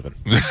tree to live in.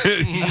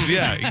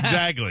 Yeah,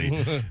 exactly.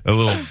 A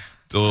little.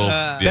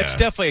 That's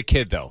definitely a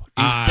kid, though.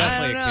 He's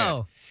definitely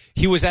a kid.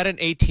 He was at an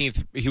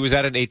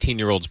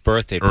 18-year-old's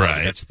birthday party.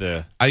 Right. That's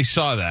the. I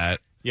saw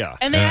that. Yeah.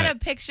 And they had a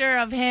picture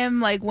of him,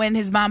 like, when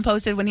his mom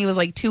posted when he was,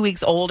 like, 2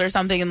 weeks old or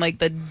something, and, like,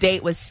 the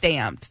date was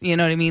stamped. You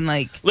know what I mean?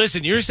 Like,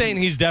 listen, you're saying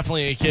he's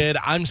definitely a kid.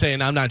 I'm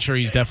saying I'm not sure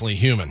he's definitely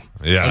human.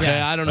 Yeah. Okay,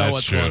 I don't know That's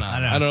what's true. going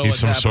on. I don't know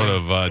He's what's some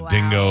happening. sort of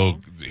dingo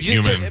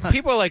human.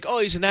 People are like, oh,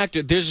 he's an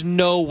actor. There's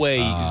no way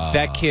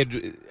that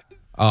kid.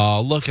 Oh,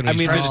 look at him. I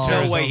mean, He's there's trying to tear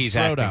no his way own he's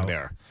throat acting out.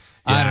 there.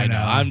 Yeah, I I don't know.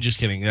 know. I'm just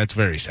kidding. That's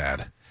very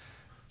sad.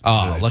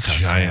 Oh, look how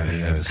giant sad he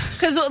he is. is.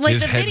 because, like,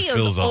 His the head video's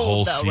fills a whole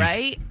old, though, seat.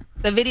 right?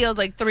 The video's,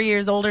 like, 3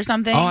 years old or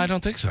something. Oh, I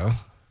don't think so.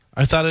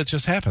 I thought it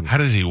just happened. How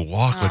does he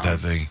walk with that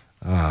thing?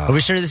 Are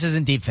we sure this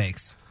isn't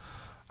deepfakes?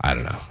 I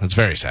don't know. It's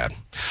very sad.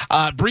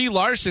 Brie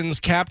Larson's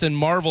Captain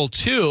Marvel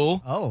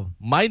 2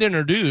 might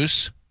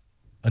introduce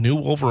a new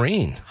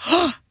Wolverine.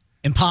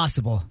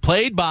 Impossible.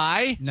 Played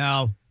by...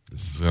 No.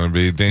 This is going to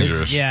be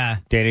dangerous. Yeah.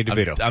 Danny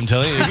DeVito. I'm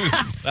telling you.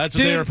 That's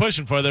what they were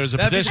pushing for. There was a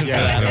petition for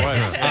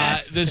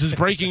that. This is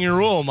breaking your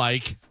rule,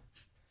 Mike.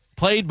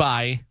 Played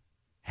by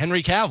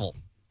Henry Cavill.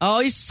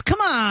 Oh,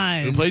 come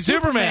on. Who played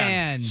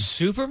Superman.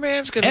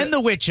 Superman's gonna And The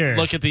Witcher.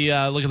 Look at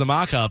the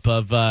mock-up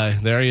of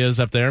there he is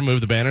up there. Move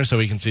the banner so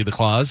we can see the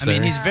claws. I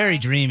mean, there. he's very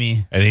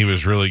dreamy. And he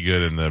was really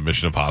good in the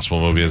Mission Impossible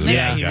movie as a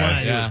Yeah, bad he guy.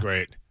 was. Yeah.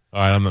 great. All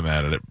right, I'm not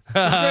mad at it. He's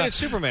great at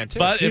Superman too.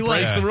 But it He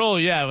breaks was. the rule.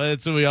 Yeah,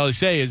 that's what we always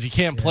say is you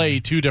can't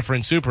play two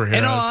different superheroes.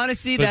 In all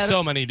honesty, but that-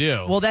 so many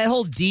do. Well, that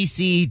whole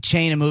DC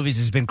chain of movies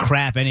has been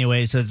crap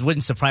anyway, so it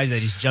wouldn't surprise that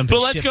he's jumping.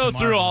 But let's ship go to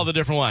through Marvel. all the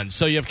different ones.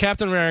 So you have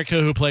Captain America,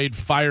 who played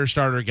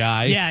Firestarter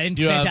guy. Yeah, in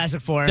you have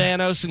Fantastic Four.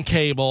 Thanos and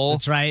Cable.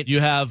 That's right.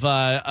 You have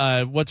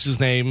what's his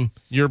name?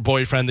 Your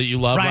boyfriend that you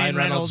love, Ryan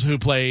Reynolds. who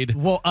played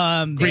Well,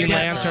 Green Daredevil.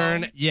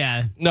 Lantern.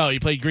 Yeah, No, he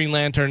played Green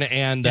Lantern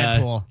and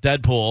Deadpool.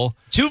 Deadpool.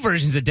 two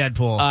versions of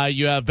Deadpool.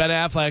 You have Ben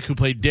Affleck, who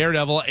played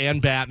Daredevil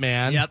and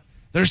Batman. Yep.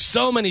 There's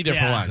so many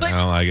different Yeah. ones. I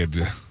don't like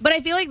it. But I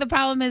feel like the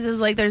problem is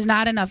like there's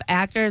not enough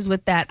actors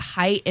with that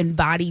height and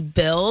body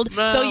build,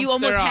 No, so you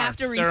almost there are. have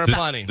to There are recycle.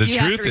 plenty. The You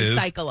have truth to is,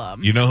 recycle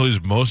them. you know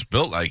who's most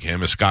built like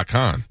him is Scott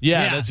Conn.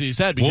 Yeah, Yeah. that's what you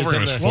said. Because Wolverine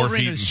in was the- 4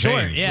 Wolverine feet was and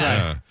short, change.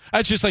 yeah.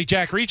 That's just like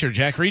Jack Reacher.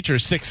 Jack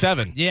Reacher's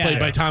 6'7", Yeah. played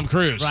by Tom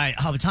Cruise. Right.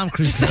 Oh, but Tom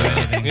Cruise can do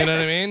anything. You know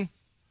what I mean?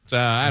 So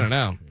I don't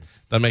know.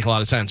 Doesn't make a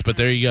lot of sense, but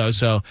there you go.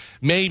 So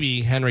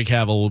maybe Henry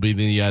Cavill will be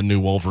the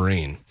new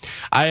Wolverine.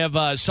 I have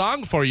a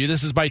song for you.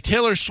 This is by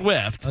Taylor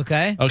Swift.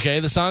 Okay. Okay,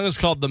 the song is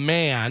called The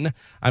Man.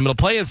 I'm going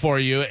to play it for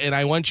you, and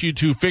I want you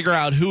to figure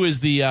out who is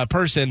the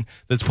person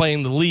that's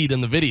playing the lead in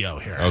the video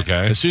here.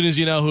 Okay. As soon as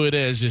you know who it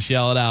is, just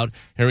yell it out.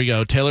 Here we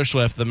go. Taylor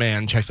Swift, The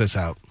Man. Check this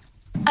out.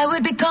 I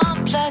would be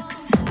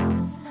complex.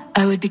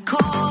 I would be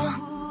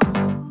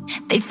cool.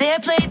 They'd say I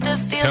played the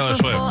field Taylor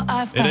before Swift.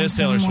 I It found is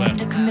Taylor someone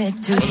Swift. to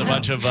commit to. With a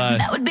bunch of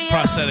That would be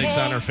prosthetics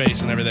okay on her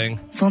face and everything.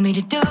 for me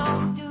to do.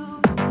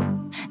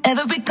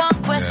 Every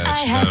conquest Yeah, I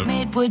shut had up.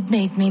 made would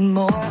make me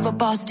more of a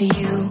boss to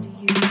you.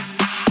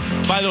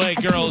 By the way,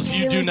 girls,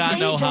 you do not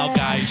know how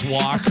guys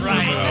walk.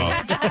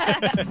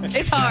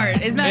 It's hard.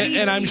 It's not easy.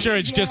 And I'm sure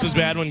it's just as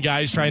bad when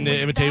guys trying to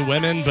imitate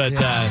women, but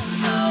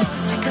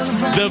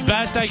the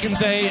best I can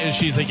say is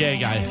she's a gay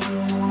guy.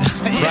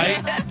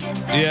 Right?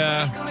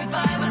 Yeah.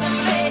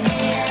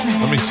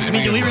 Let me see. I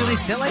mean, do we really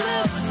sit like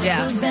that?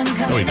 Yeah.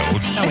 No, we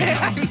don't.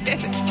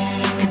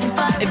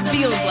 It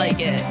feels like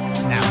it.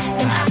 Now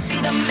stop.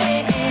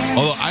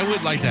 Although I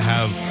would like to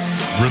have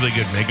really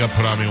good makeup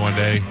put on me one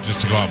day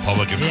just to go out in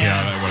public and see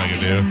what I can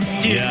do.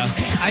 Dude,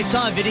 I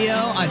saw a video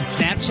on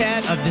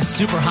Snapchat of this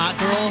super hot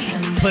girl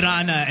put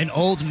on an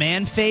old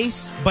man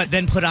face, but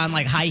then put on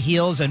like high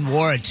heels and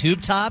wore a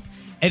tube top,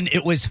 and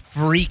it was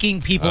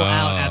freaking people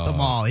out at the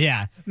mall.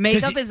 Yeah,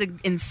 Makeup is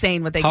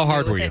insane what they How can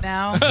hard do were with you? it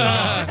now.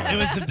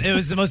 it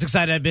was the most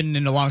excited I've been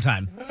in a long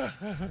time.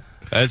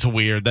 That's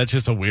weird. That's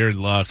just a weird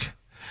look.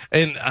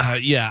 And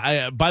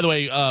by the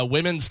way,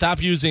 women, stop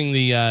using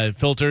the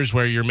filters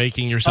where you're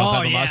making yourself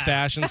have a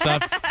mustache and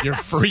stuff. You're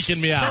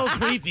freaking me out. So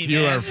creepy, man.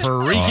 You are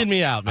freaking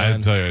me out, I man.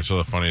 didn't tell you I saw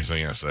the funniest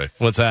thing yesterday.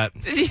 What's that?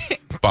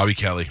 Bobby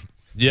Kelly.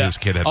 Yeah. His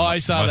kid had I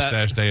saw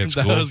mustache that. day at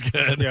school. That was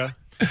good. Yeah.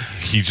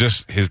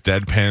 His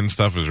deadpan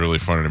stuff is really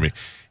funny to me.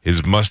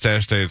 His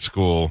mustache day at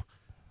school,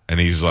 and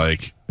he's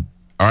like,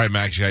 all right,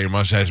 Max, you got your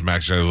mustache.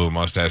 Max got his little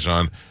mustache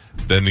on.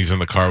 Then he's in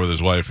the car with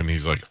his wife, and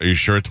he's like, are you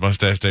sure it's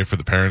mustache day for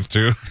the parents,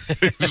 too?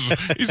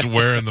 He's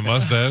wearing the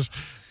mustache.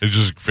 It's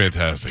just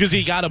fantastic. Because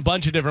he got a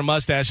bunch of different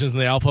mustaches,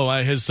 and they all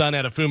put. His son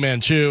had a Fu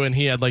Manchu, and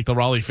he had like the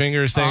Raleigh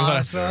fingers thing.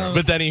 Awesome.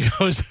 But then he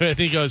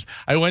goes,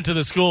 I went to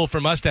the school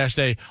for mustache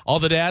day. All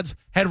the dads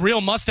had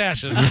real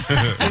mustaches,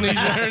 and he's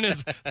wearing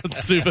his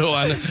stupid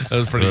one. That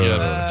was pretty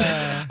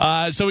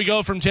good. So we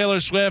go from Taylor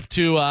Swift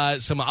to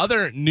some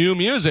other new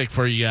music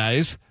for you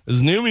guys. This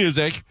is new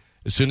music.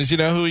 As soon as you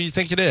know who you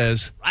think it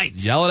is, right,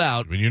 yell it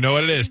out. When you know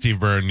what it is,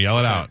 Steve Byrne, yell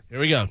it out. Here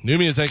we go. New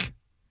music.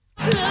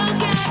 Katy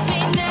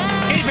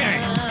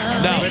Perry.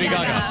 No, Lady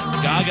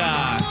Gaga.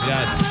 Gaga,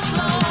 yes.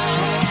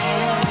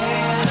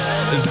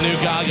 This is new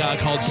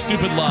Gaga called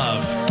Stupid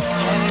Love.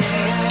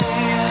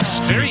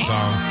 Stupid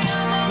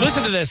song.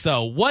 Listen to this,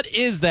 though. What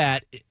is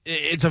that?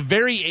 It's a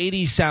very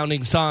 80s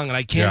sounding song, and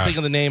I can't think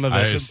of the name of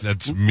it.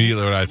 That's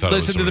immediately what I thought.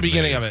 Listen to the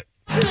beginning of it.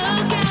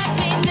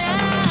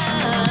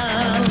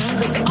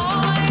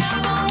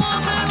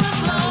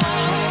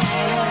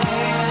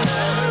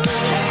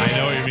 I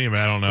know what you mean, but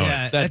I don't know.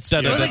 Yeah, it. that's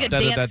It was like a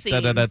dance scene.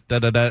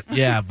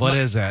 Yeah, what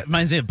is that?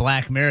 Reminds me of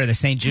Black Mirror, the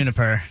St.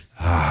 Juniper.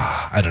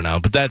 I don't know,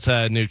 but that's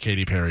a new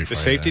Katy Perry. The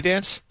safety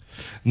dance?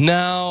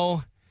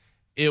 No,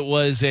 it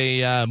was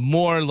a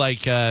more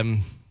like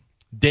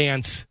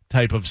dance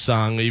type of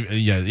song.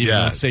 Even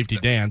though it's safety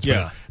dance.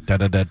 Yeah.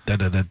 But I can't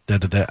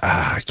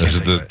Is it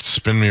think the of it.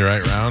 Spin Me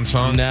Right Round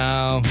song?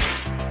 No.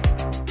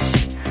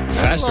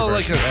 Faster Slow,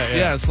 version.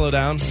 yeah, slow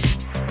down.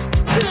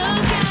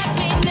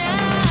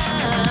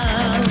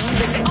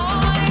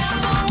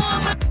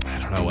 I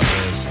don't know what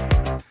it is.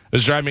 It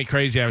was driving me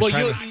crazy. I was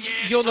Well, trying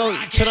you'll know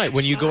tonight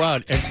when you go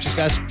out and just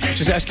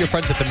ask your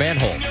friends at the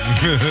manhole.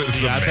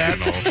 You got that?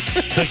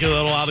 Took a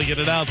little while to get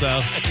it out,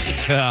 though.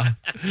 Yeah,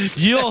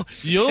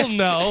 you'll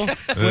know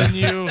when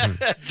you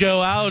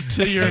go out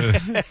to your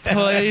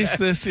place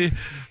this year.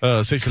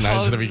 Oh, 6 and 9 is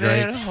going to be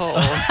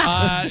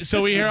great.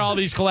 So we hear all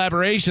these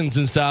collaborations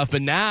and stuff,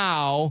 but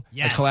now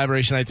a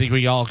collaboration I think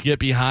we all get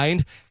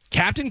behind.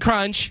 Captain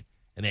Crunch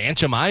and Aunt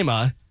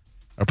Jemima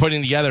are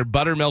putting together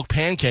buttermilk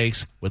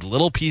pancakes with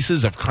little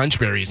pieces of crunch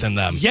berries in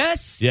them.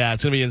 Yes. Yeah,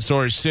 it's going to be in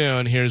stores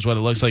soon. Here's what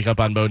it looks like up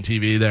on Bone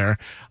TV there.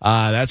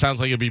 That sounds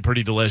like it'd be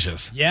pretty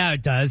delicious. Yeah,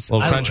 it does.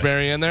 Little crunch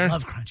berry in there.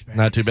 Love crunch berries.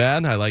 Not too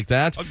bad. I like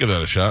that. I'll give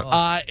that a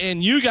shot.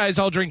 And you guys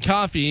all drink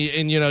coffee,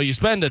 and you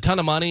spend a ton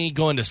of money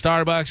going to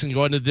Starbucks and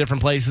going to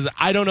different places.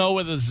 I don't know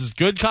whether this is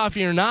good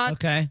coffee or not.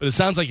 Okay. But it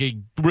sounds like a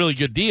really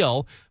good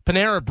deal.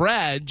 Panera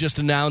Bread just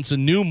announced a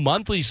new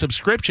monthly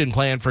subscription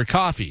plan for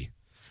coffee.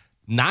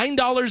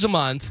 $9 a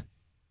month.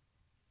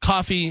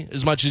 Coffee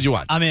as much as you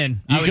want. I'm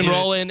in. You can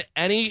roll in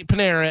any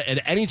Panera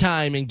at any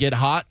time and get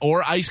hot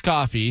or iced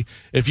coffee.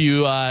 If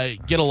you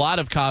get a lot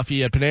of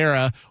coffee at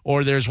Panera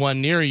or there's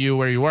one near you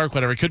where you work,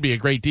 whatever, it could be a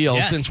great deal.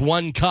 Yes. Since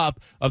one cup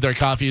of their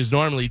coffee is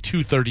normally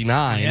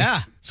 $2.39.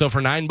 Yeah. So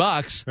for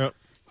 $9,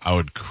 I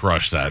would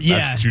crush that.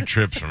 Yeah. That's 2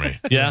 trips for me.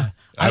 yeah.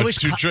 I wish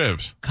 2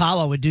 trips.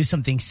 Kawa would do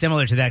something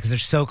similar to that because they're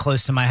so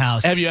close to my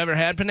house. Have you ever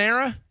had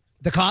Panera?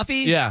 The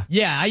coffee? Yeah.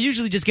 Yeah, I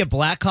usually just get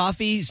black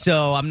coffee,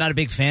 so I'm not a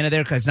big fan of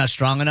there because it's not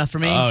strong enough for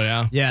me. Oh,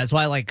 yeah. Yeah, that's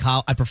why I like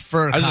I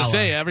prefer I was Kawa. going to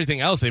say, everything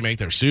else they make,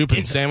 their soup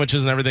and It's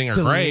sandwiches and everything are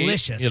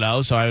delicious.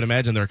 great. So I would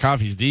imagine their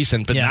coffee's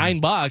decent. But Yeah.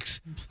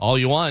 $9, all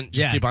you want,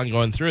 just keep on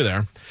going through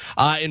there.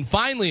 And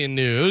finally in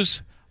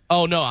news...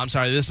 Oh, no, I'm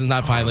sorry. This is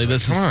not finally.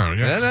 This is... Come on.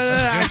 No,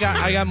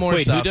 I got more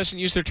Wait, stuff. who doesn't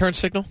use their turn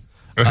signal?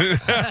 This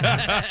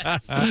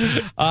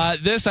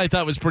I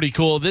thought was pretty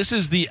cool. This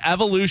is the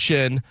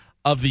evolution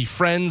of the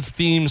Friends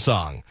theme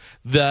song.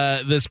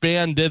 This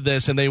band did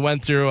this, and they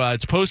went through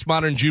it's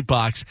postmodern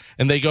jukebox,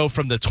 and they go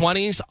from the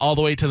 20s all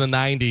the way to the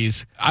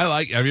 90s.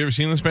 Have you ever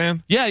seen this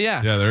band? Yeah.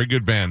 Yeah, they're a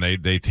good band.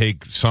 They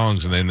take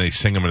songs and then they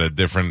sing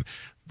them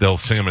they'll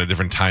sing them in a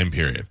different time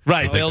period.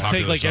 Right. They'll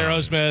take like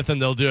Aerosmith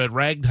and they'll do it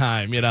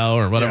ragtime,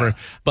 or whatever. Yeah.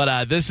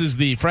 But this is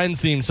the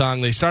Friends theme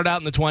song. They start out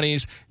in the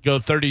 20s, go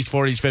 30s,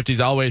 40s,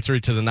 50s, all the way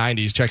through to the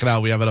 90s. Check it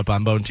out. We have it up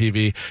on Bone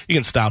TV. You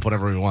can stop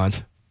whenever we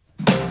want.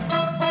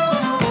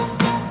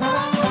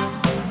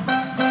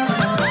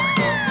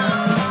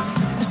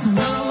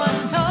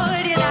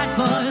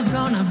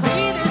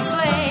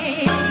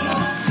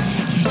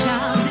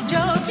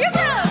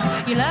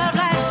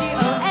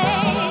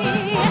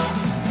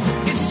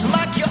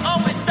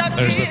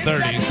 There's the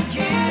 30s.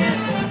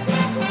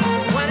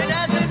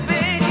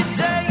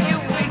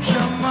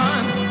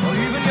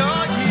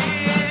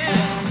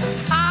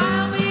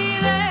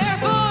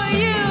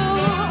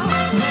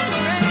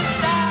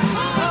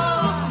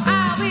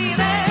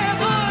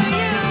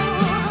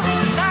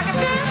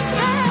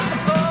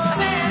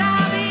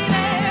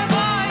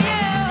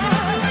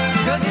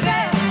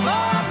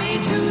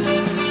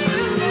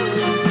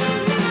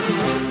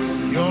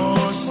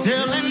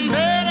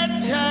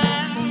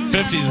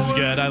 Is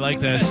good. I like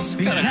this.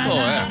 Kind of cool,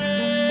 yeah.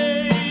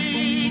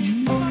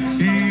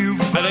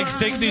 I think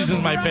 60s is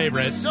my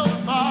favorite. So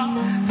far,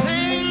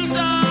 things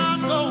are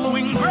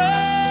going great.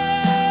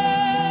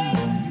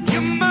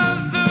 Your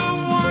mother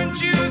warned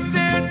you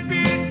there'd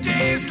be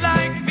days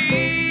like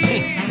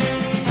these,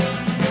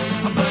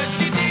 but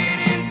she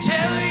didn't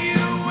tell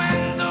you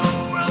when the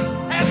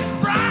world has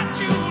brought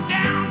you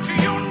down to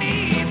your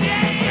knees.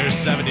 Yeah. There's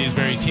 70s,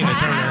 very Tina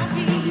Turner.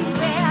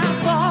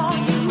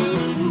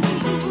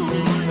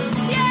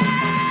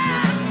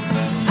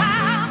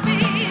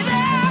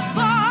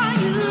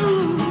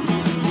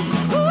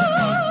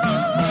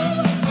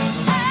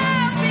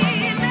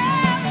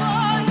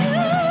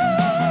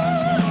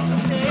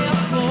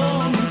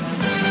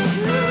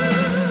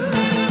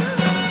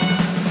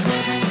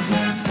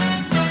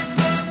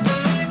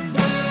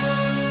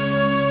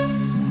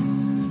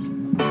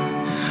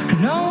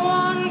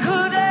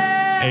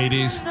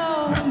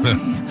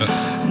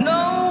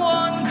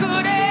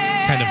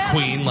 Kind of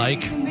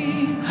Queen-like.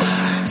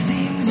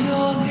 Seems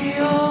you're the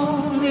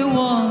only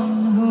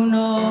one who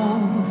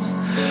knows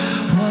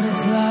what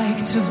it's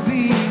like to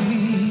be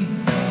me.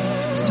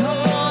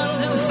 Someone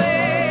to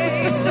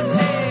face the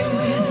day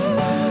with,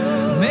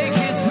 make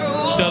it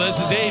through. So this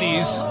is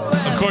 80s.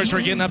 Of course,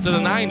 we're getting up to the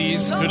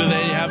 90s. Who do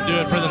they have do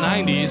it for the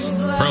 90s?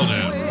 Pearl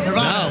Jam.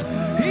 No.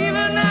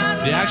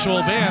 The actual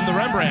band, the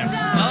Rembrandts.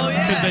 Oh,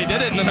 yeah. Because they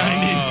did it in the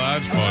 90s. Oh,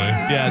 that's funny.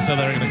 Yeah, so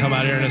they're going to come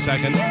out here in a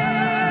second.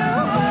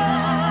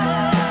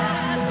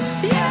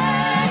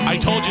 I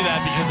told you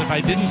that because if I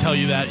didn't tell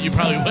you that, you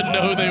probably wouldn't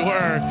know who they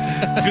were.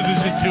 Because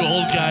it's just two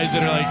old guys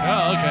that are like,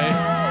 oh, okay.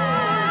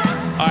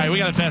 All right, we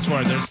got to fast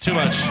forward. There's too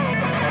much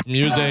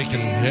music.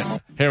 And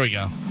here we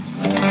go.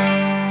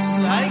 It's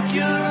like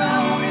you're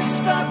always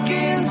stuck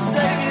in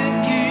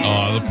second gear.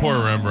 Oh, the poor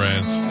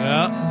Rembrandts.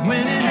 Yeah. When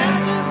it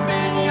hasn't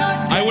been your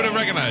day. I would have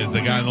recognized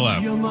the guy on the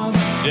left.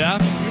 Yeah?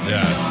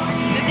 Yeah.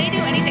 Did they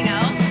do anything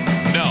else?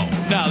 No,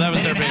 that was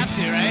They their didn't big. have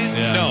to, right?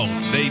 Yeah. No,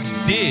 they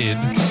did.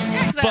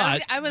 Yeah,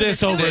 But I was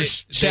this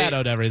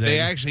overshadowed everything. They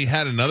actually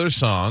had another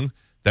song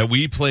that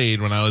we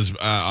played when I was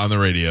on the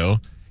radio,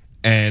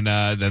 and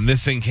then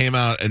this thing came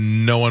out,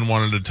 and no one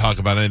wanted to talk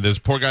about it. Those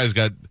poor guys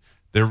got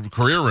their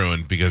career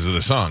ruined because of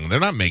the song. They're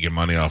not making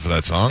money off of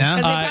that song. No?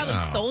 Because they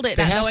probably sold it,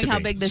 not knowing how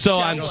big this so show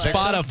on was.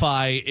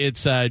 Spotify,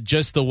 it's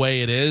Just the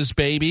Way It Is,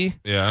 Baby.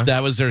 Yeah.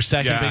 That was their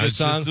second biggest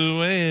song,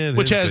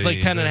 which has like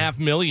 10.5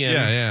 million.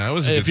 Yeah, it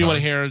was a good If you song. want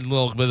to hear a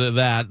little bit of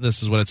that,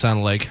 this is what it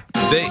sounded like.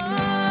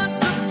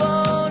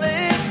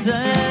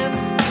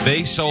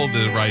 They sold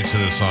the rights to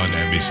the song to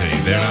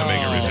NBC. They're not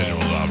making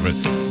residuals off it.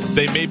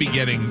 They may be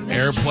getting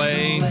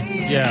airplay.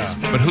 Yeah.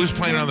 But who's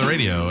playing on the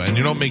radio? And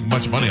you don't make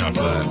much money off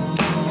of that.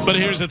 But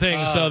here's the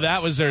thing. So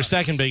that was their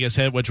second biggest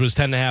hit, which was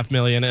 10.5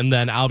 million. And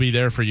then I'll Be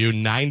There For You,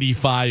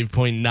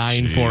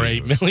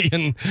 95.948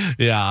 million.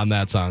 Yeah, on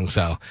that song.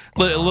 So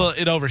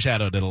it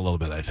overshadowed it a little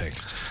bit, I think.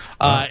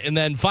 And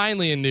then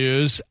finally in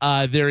news,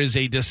 there is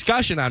a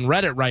discussion on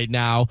Reddit right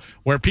now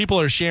where people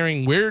are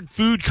sharing weird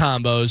food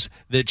combos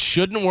that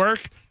shouldn't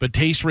work but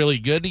taste really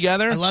good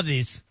together. I love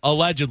these.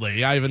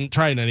 Allegedly. I haven't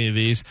tried any of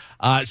these.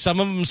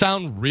 Some of them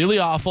sound really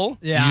awful.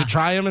 Yeah. You can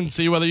try them and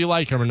see whether you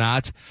like them or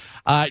not.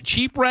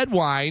 Cheap red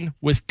wine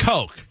with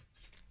Coke.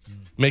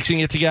 Mixing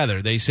it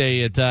together. They say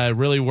it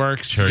really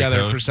works Cherry together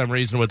Coke. for some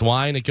reason with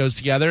wine. It goes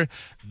together.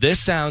 This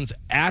sounds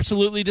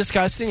absolutely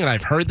disgusting, and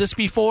I've heard this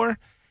before.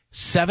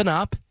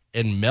 7-Up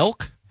and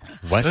milk.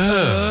 What?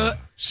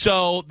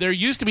 So there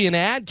used to be an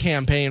ad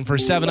campaign for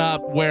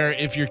 7-Up where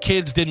if your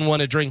kids didn't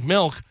want to drink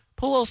milk,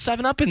 put a little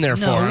 7-Up in there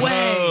for them.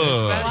 way.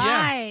 Oh. Yeah.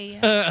 Why?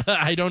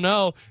 I don't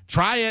know.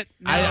 Try it.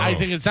 No. I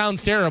think it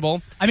sounds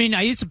terrible. I mean,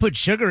 I used to put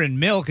sugar in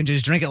milk and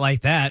just drink it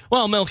like that.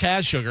 Well, milk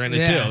has sugar in it,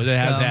 Yeah, too. It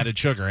has so- added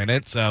sugar in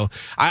it. So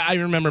I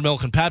remember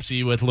Milk and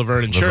Pepsi with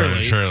Laverne and Laverne Shirley.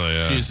 and Shirley,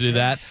 yeah. She used to do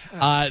that.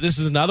 This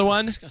is another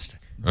one. Disgusting.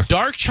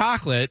 Dark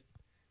chocolate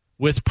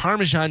with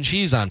Parmesan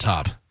cheese on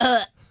top.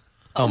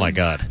 Oh, my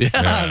God. Yeah,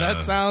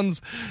 that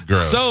sounds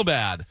Gross. so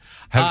bad.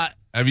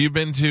 Have you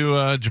been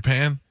to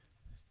Japan?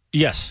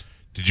 Yes.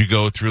 Did you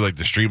go through like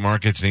the street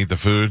markets and eat the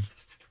food?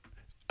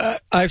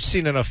 I've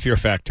seen enough Fear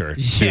Factor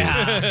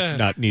to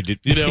not need to.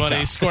 You know what?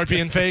 A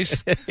scorpion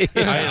face? I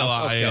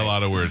ate a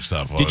lot of weird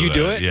stuff. Did you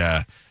do it?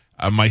 Yeah.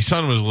 My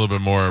son was a little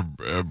bit more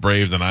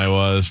brave than I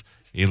was.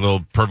 He had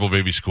little purple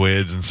baby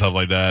squids and stuff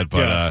like that.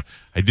 But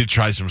I did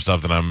try some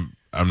stuff that I'm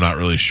not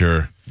really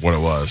sure what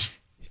it was.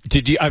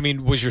 Did you? I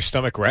mean, was your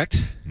stomach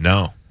wrecked?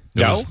 No.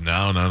 No?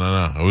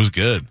 No. It was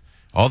good.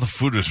 All the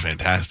food was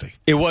fantastic.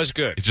 It was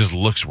good. It just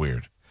looks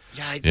weird.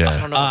 I don't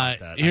know about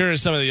that. Here are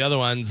some of the other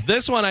ones.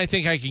 This one I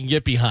think I can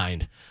get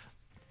behind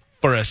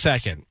for a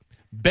second.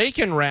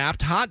 Bacon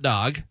wrapped hot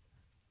dog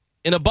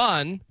in a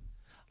bun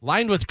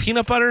lined with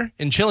peanut butter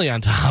and chili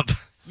on top.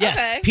 Yes,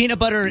 Okay. peanut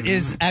butter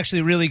is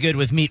actually really good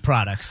with meat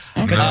products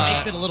because it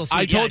makes it a little sweet.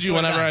 I told Yeah, you swear to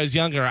whenever God. I was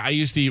younger, I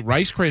used to eat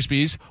Rice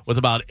Krispies with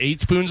about 8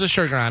 spoons of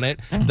sugar on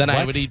it. Then I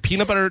What? would eat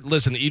peanut butter.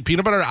 Listen, eat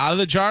peanut butter out of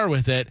the jar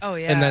with it. Oh,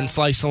 yeah. And then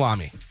slice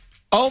salami.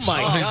 Oh,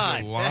 my God.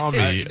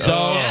 Salami. So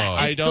Oh.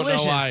 I It's don't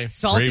delicious. know why.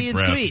 Salty Great and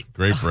breath. sweet.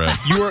 Great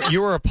breath.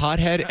 You were a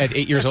pothead at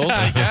 8 years old?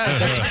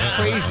 That's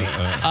crazy.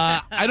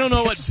 I don't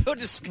know what. so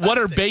disgusting. What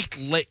are baked?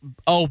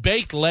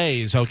 Baked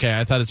Lays. Okay,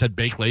 I thought it said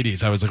baked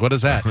ladies. I was like, what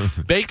is that?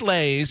 Baked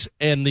Lays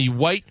and the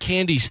white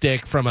candy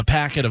stick from a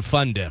packet of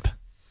Fun Dip.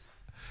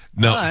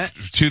 No, Alright.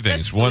 two things.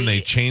 Just One, they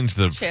sweet changed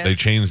the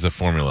chips.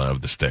 formula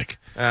of the stick.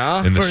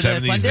 Yeah, In the For the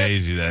 70s Fun and Dip?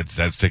 80s,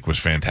 that stick was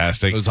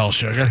fantastic. it was all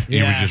sugar. You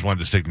would Yeah. just want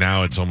the stick.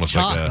 Now it's almost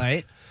Chalk, like a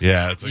right?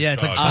 yeah, Yeah,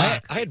 it's like chalk.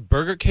 chalk. I had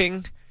Burger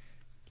King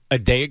a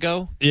day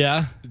ago.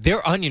 Yeah.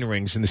 Their onion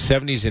rings in the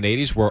 70s and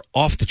 80s were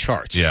off the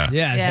charts. Yeah.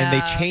 Yeah. Yeah.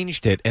 And they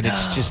changed it, and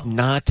it's just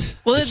not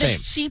Well, the the same.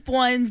 cheap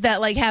ones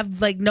that like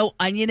have like no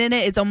onion in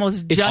it, it's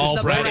almost It's just all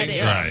the breading,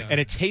 bread. Right. And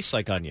it tastes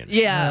like onion.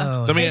 Yeah.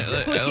 Oh, Let me It's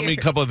let me weird.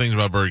 a couple of things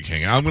about Burger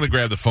King. I'm going to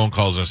grab the phone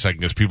calls in a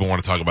second because people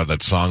want to talk about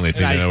that song. They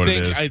think they know what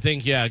it is. I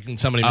think, yeah,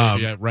 somebody may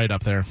be right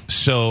up there.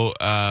 So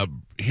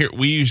here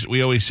we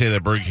always say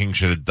that Burger King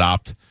should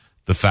adopt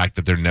the fact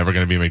that they're never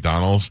going to be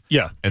McDonald's.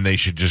 Yeah. And they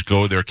should just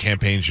go. Their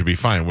campaign should be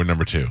fine. We're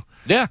number 2.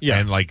 Yeah. Yeah.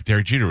 And like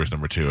Derek Jeter was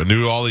number 2, and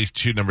do all these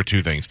number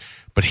 2 things.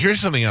 But here's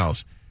something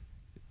else.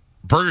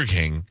 Burger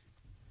King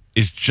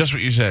is just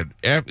what you said.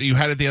 After you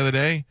had it the other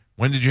day.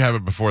 When did you have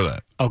it before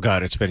that? Oh,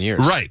 God, it's been years.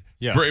 Right.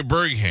 Yeah.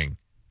 Burger King.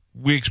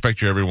 We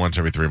expect you every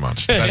 3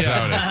 months. That's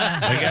how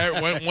it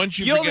is. Like, once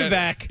you You'll forget, be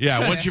back.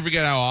 Yeah, once you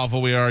forget how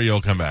awful we are,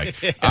 you'll come back.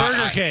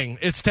 Burger King.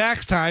 It's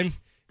tax time.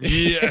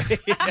 Yeah.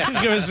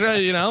 Give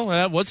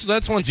us,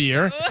 that's once a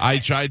year. I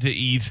tried to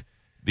eat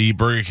the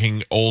Burger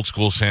King old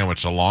school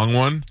sandwich, the long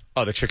one.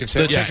 Oh, the chicken The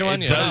sandwich? chicken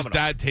one? It Yeah. does,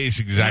 that tastes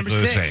exactly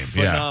Number the 6.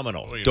 same. Yeah.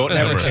 Phenomenal. Don't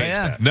ever Number- change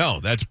that.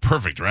 No, that's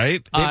perfect,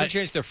 right? They haven't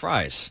changed their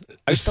fries.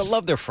 I used to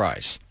love their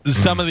fries.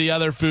 Some of the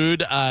other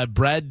food,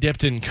 bread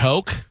dipped in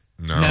Coke.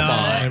 No.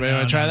 Anybody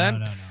want to try that?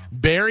 No.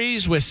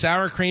 Berries with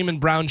sour cream and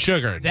brown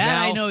sugar. That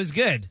Now- I know is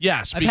good.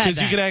 Yes, I've had because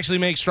you that. could actually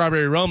make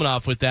strawberry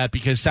Romanoff with that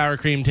because sour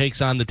cream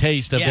takes on the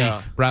taste of Yeah.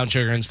 the brown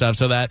sugar and stuff.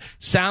 So that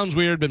sounds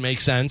weird, but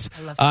makes sense.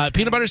 love sour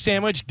Peanut butter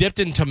sandwich dipped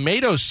in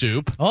tomato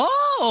soup.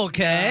 Oh,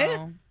 okay.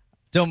 No.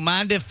 Don't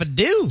mind if I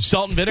do.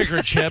 Salt and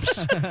vinegar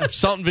chips.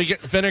 Salt and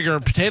vinegar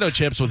potato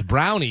chips with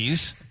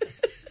brownies.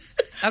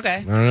 Okay.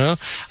 I don't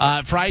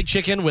know. Fried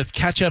chicken with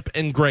ketchup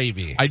and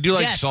gravy. I do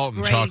like Yes, salt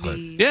and gravy. chocolate.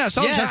 Yeah,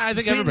 salt and Yes, chocolate, I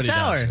think sweet and everybody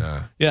sour. does.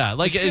 Yeah. Yeah,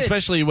 like It's good.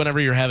 especially whenever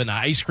you're having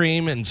ice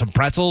cream and some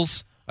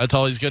pretzels. That's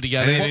always good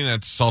together. Anything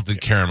that's salted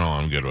caramel,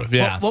 I'm good with.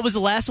 Yeah. What was the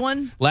last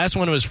one? Last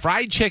one was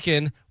fried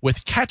chicken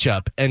with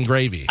ketchup and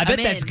gravy. I bet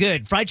I'm that's in.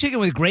 good. Fried chicken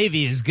with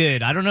gravy is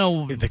good. I don't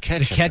know The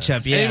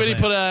ketchup is. yeah. Anybody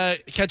but-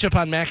 put ketchup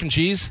on mac and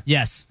cheese?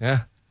 Yes.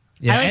 Yeah.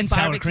 Yeah, I like and sour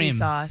barbecue cream.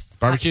 sauce.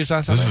 Barbecue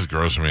sauce? This is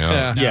grossing me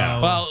out. Yeah.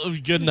 No. Well,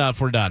 good enough.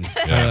 We're done.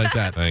 Yeah. I like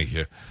that. Thank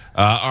you.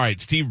 All right,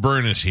 Steve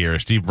Byrne is here.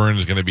 Steve Byrne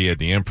is going to be at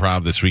the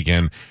Improv this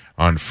weekend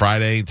on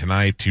Friday,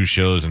 tonight, 2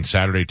 shows, and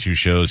Saturday, 2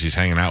 shows. He's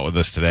hanging out with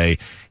us today.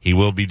 He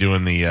will be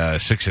doing the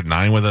 6 at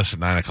 9 with us at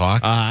 9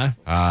 o'clock. Uh-huh.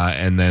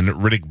 And then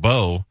Riddick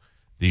Bowe,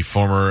 the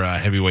former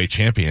heavyweight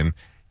champion,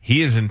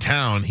 he is in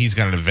town. He's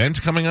got an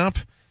event coming up,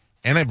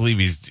 and I believe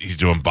he's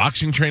doing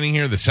boxing training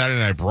here. The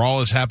Saturday Night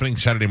Brawl is happening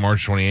Saturday,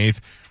 March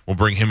 28th. We'll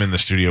bring him in the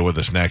studio with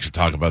us next to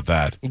talk about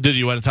that. Did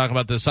you want to talk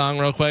about this song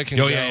real quick?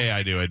 Oh, yeah,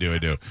 I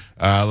do.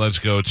 Let's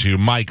go to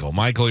Michael.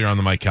 Michael, you're on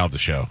the Mike Calta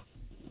Show.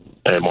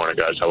 Hey, morning,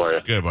 guys. How are you?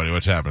 Good, buddy.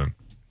 What's happening?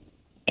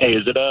 Hey,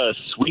 is it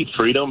Sweet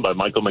Freedom by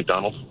Michael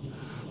McDonald?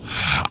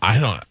 I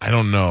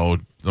don't know.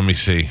 Let me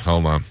see.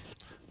 Hold on.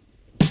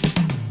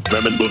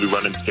 Remember the movie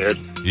Running Scared?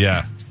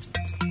 Yeah.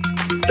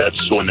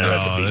 That's when they're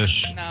at No, the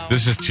beach. No.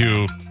 this is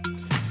too.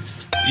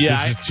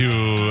 Yeah. This is too.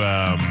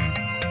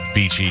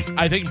 beachy.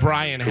 I think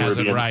Brian has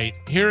it right.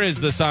 Here is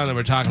the song that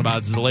we're talking about.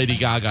 It's the Lady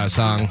Gaga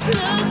song.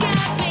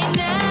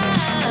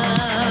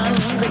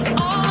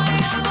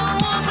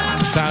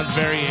 Sounds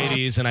very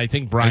 80s, and I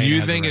think Brian. And you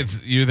has think it right.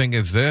 it's you think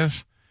it's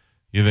this?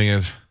 You think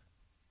it's?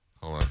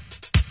 Hold on.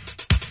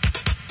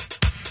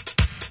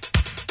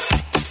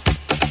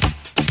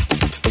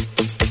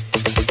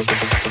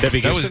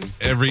 Debbie That was Gibson?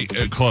 every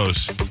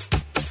close.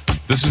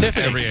 This is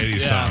Tiffany. every 80s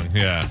Yeah. song.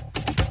 Yeah.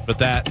 But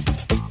that.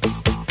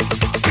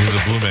 This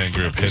is a Blue Man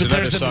Group hit. There's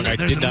another There's song I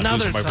there's did not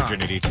lose another my song.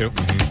 virginity to.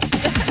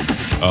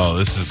 Oh,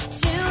 this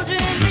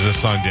is a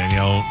song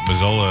Danielle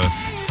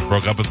Mazzola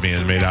broke up with me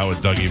and made out with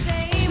Dougie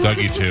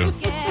too.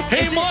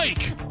 Hey,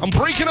 Mike, I'm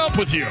breaking up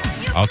with you.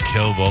 I'll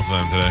kill both of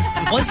them today.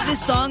 Was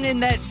this song in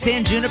that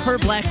San Juniper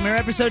Black Mirror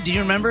episode? Do you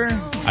remember?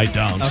 I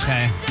don't.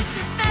 Okay.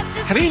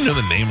 How do you know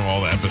the name of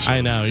all the episodes?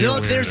 I know. You You're know,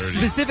 weird, there's Dirty.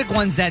 specific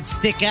ones that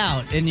stick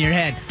out in your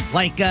head.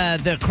 Like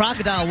the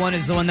crocodile one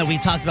is the one that we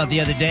talked about the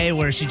other day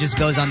where she just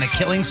goes on the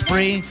killing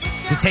spree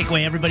to take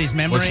away everybody's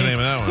memory. What's the name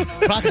of that one?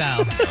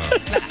 Crocodile.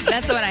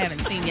 That's the one I haven't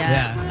seen yet.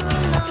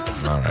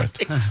 Yeah. All right.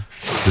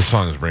 This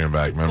song is bringing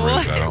back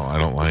memories I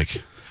don't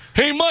like.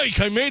 Hey, Mike,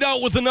 I made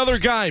out with another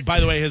guy. By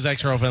the way, his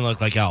ex-girlfriend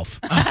looked like Alf.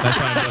 That's what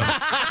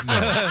I'm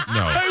doing.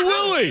 No. Hey,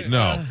 Willie.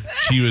 No.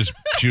 She was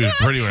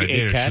pretty when I She ate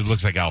dated her. cats? She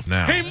looks like Alf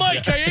now. Hey,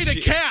 Mike, I ate a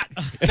cat.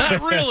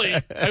 Not really.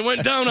 I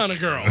went down on a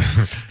girl.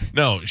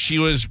 No, she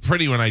was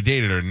pretty when I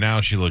dated her. Now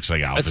she looks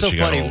like Alf. That's as so she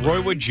got funny. older.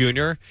 Roy Wood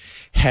Jr.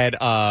 had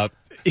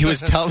he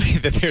was telling me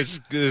that there's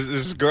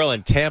this girl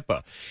in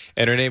Tampa,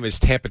 and her name is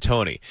Tampa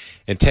Tony,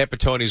 and Tampa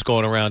Tony's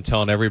going around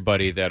telling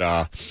everybody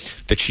that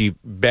she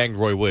banged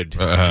Roy Wood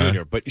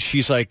Jr. But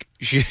she's like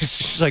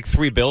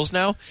 $3 bills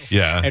now.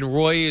 Yeah. And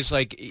Roy is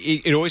like,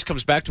 it always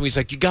comes back to me. He's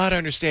like, you got to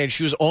understand,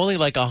 she was only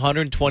like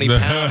 120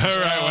 pounds.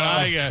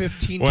 Right,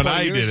 15, when 20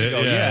 I years did it.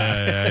 ago.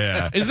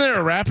 Yeah. Isn't there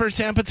a rapper,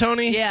 Tampa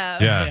Tony? Yeah.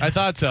 Yeah. I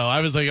thought so.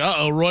 I was like,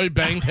 uh-oh, Roy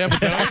banged Tampa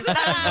Tony.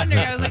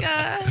 I was like,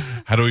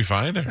 How do we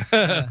find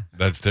her?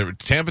 That's different.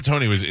 Tampa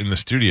Tony was in the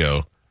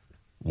studio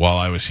while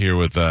I was here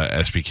with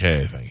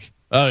SBK, I think.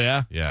 Oh,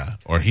 yeah? Yeah.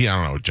 Or I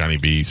don't know, Johnny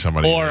B,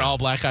 somebody. Or all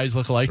black guys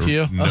look alike to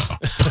you? No.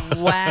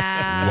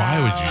 wow. Why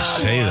would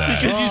you say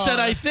that? Because you said,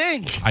 I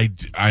think. I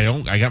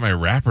got my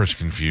rappers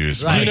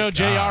confused. You know My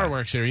JR God.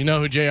 works here. You know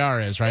who JR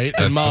is, right?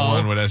 That's And Mo. the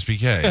one with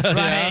SBK.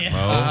 Right.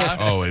 Mo?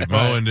 Oh, wait,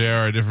 Mo and JR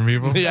are different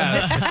people?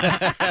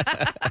 Yeah.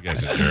 You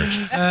guys are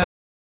jerks.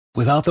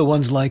 Without the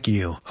ones like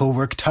you, who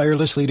work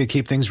tirelessly to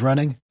keep things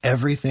running,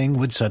 everything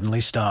would suddenly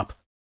stop.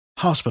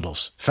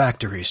 Hospitals,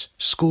 factories,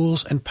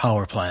 schools, and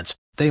power plants,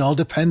 they all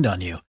depend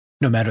on you.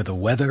 No matter the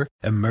weather,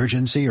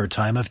 emergency, or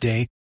time of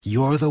day,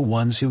 you're the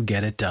ones who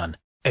get it done.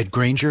 At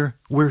Grainger,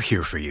 we're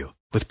here for you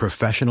with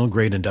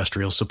professional-grade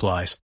industrial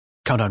supplies.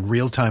 Count on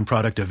real-time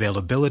product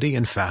availability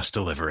and fast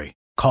delivery.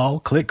 Call,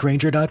 click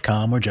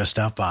Grainger.com, or just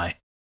stop by.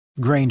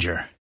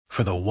 Grainger,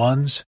 for the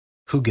ones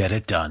who get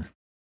it done.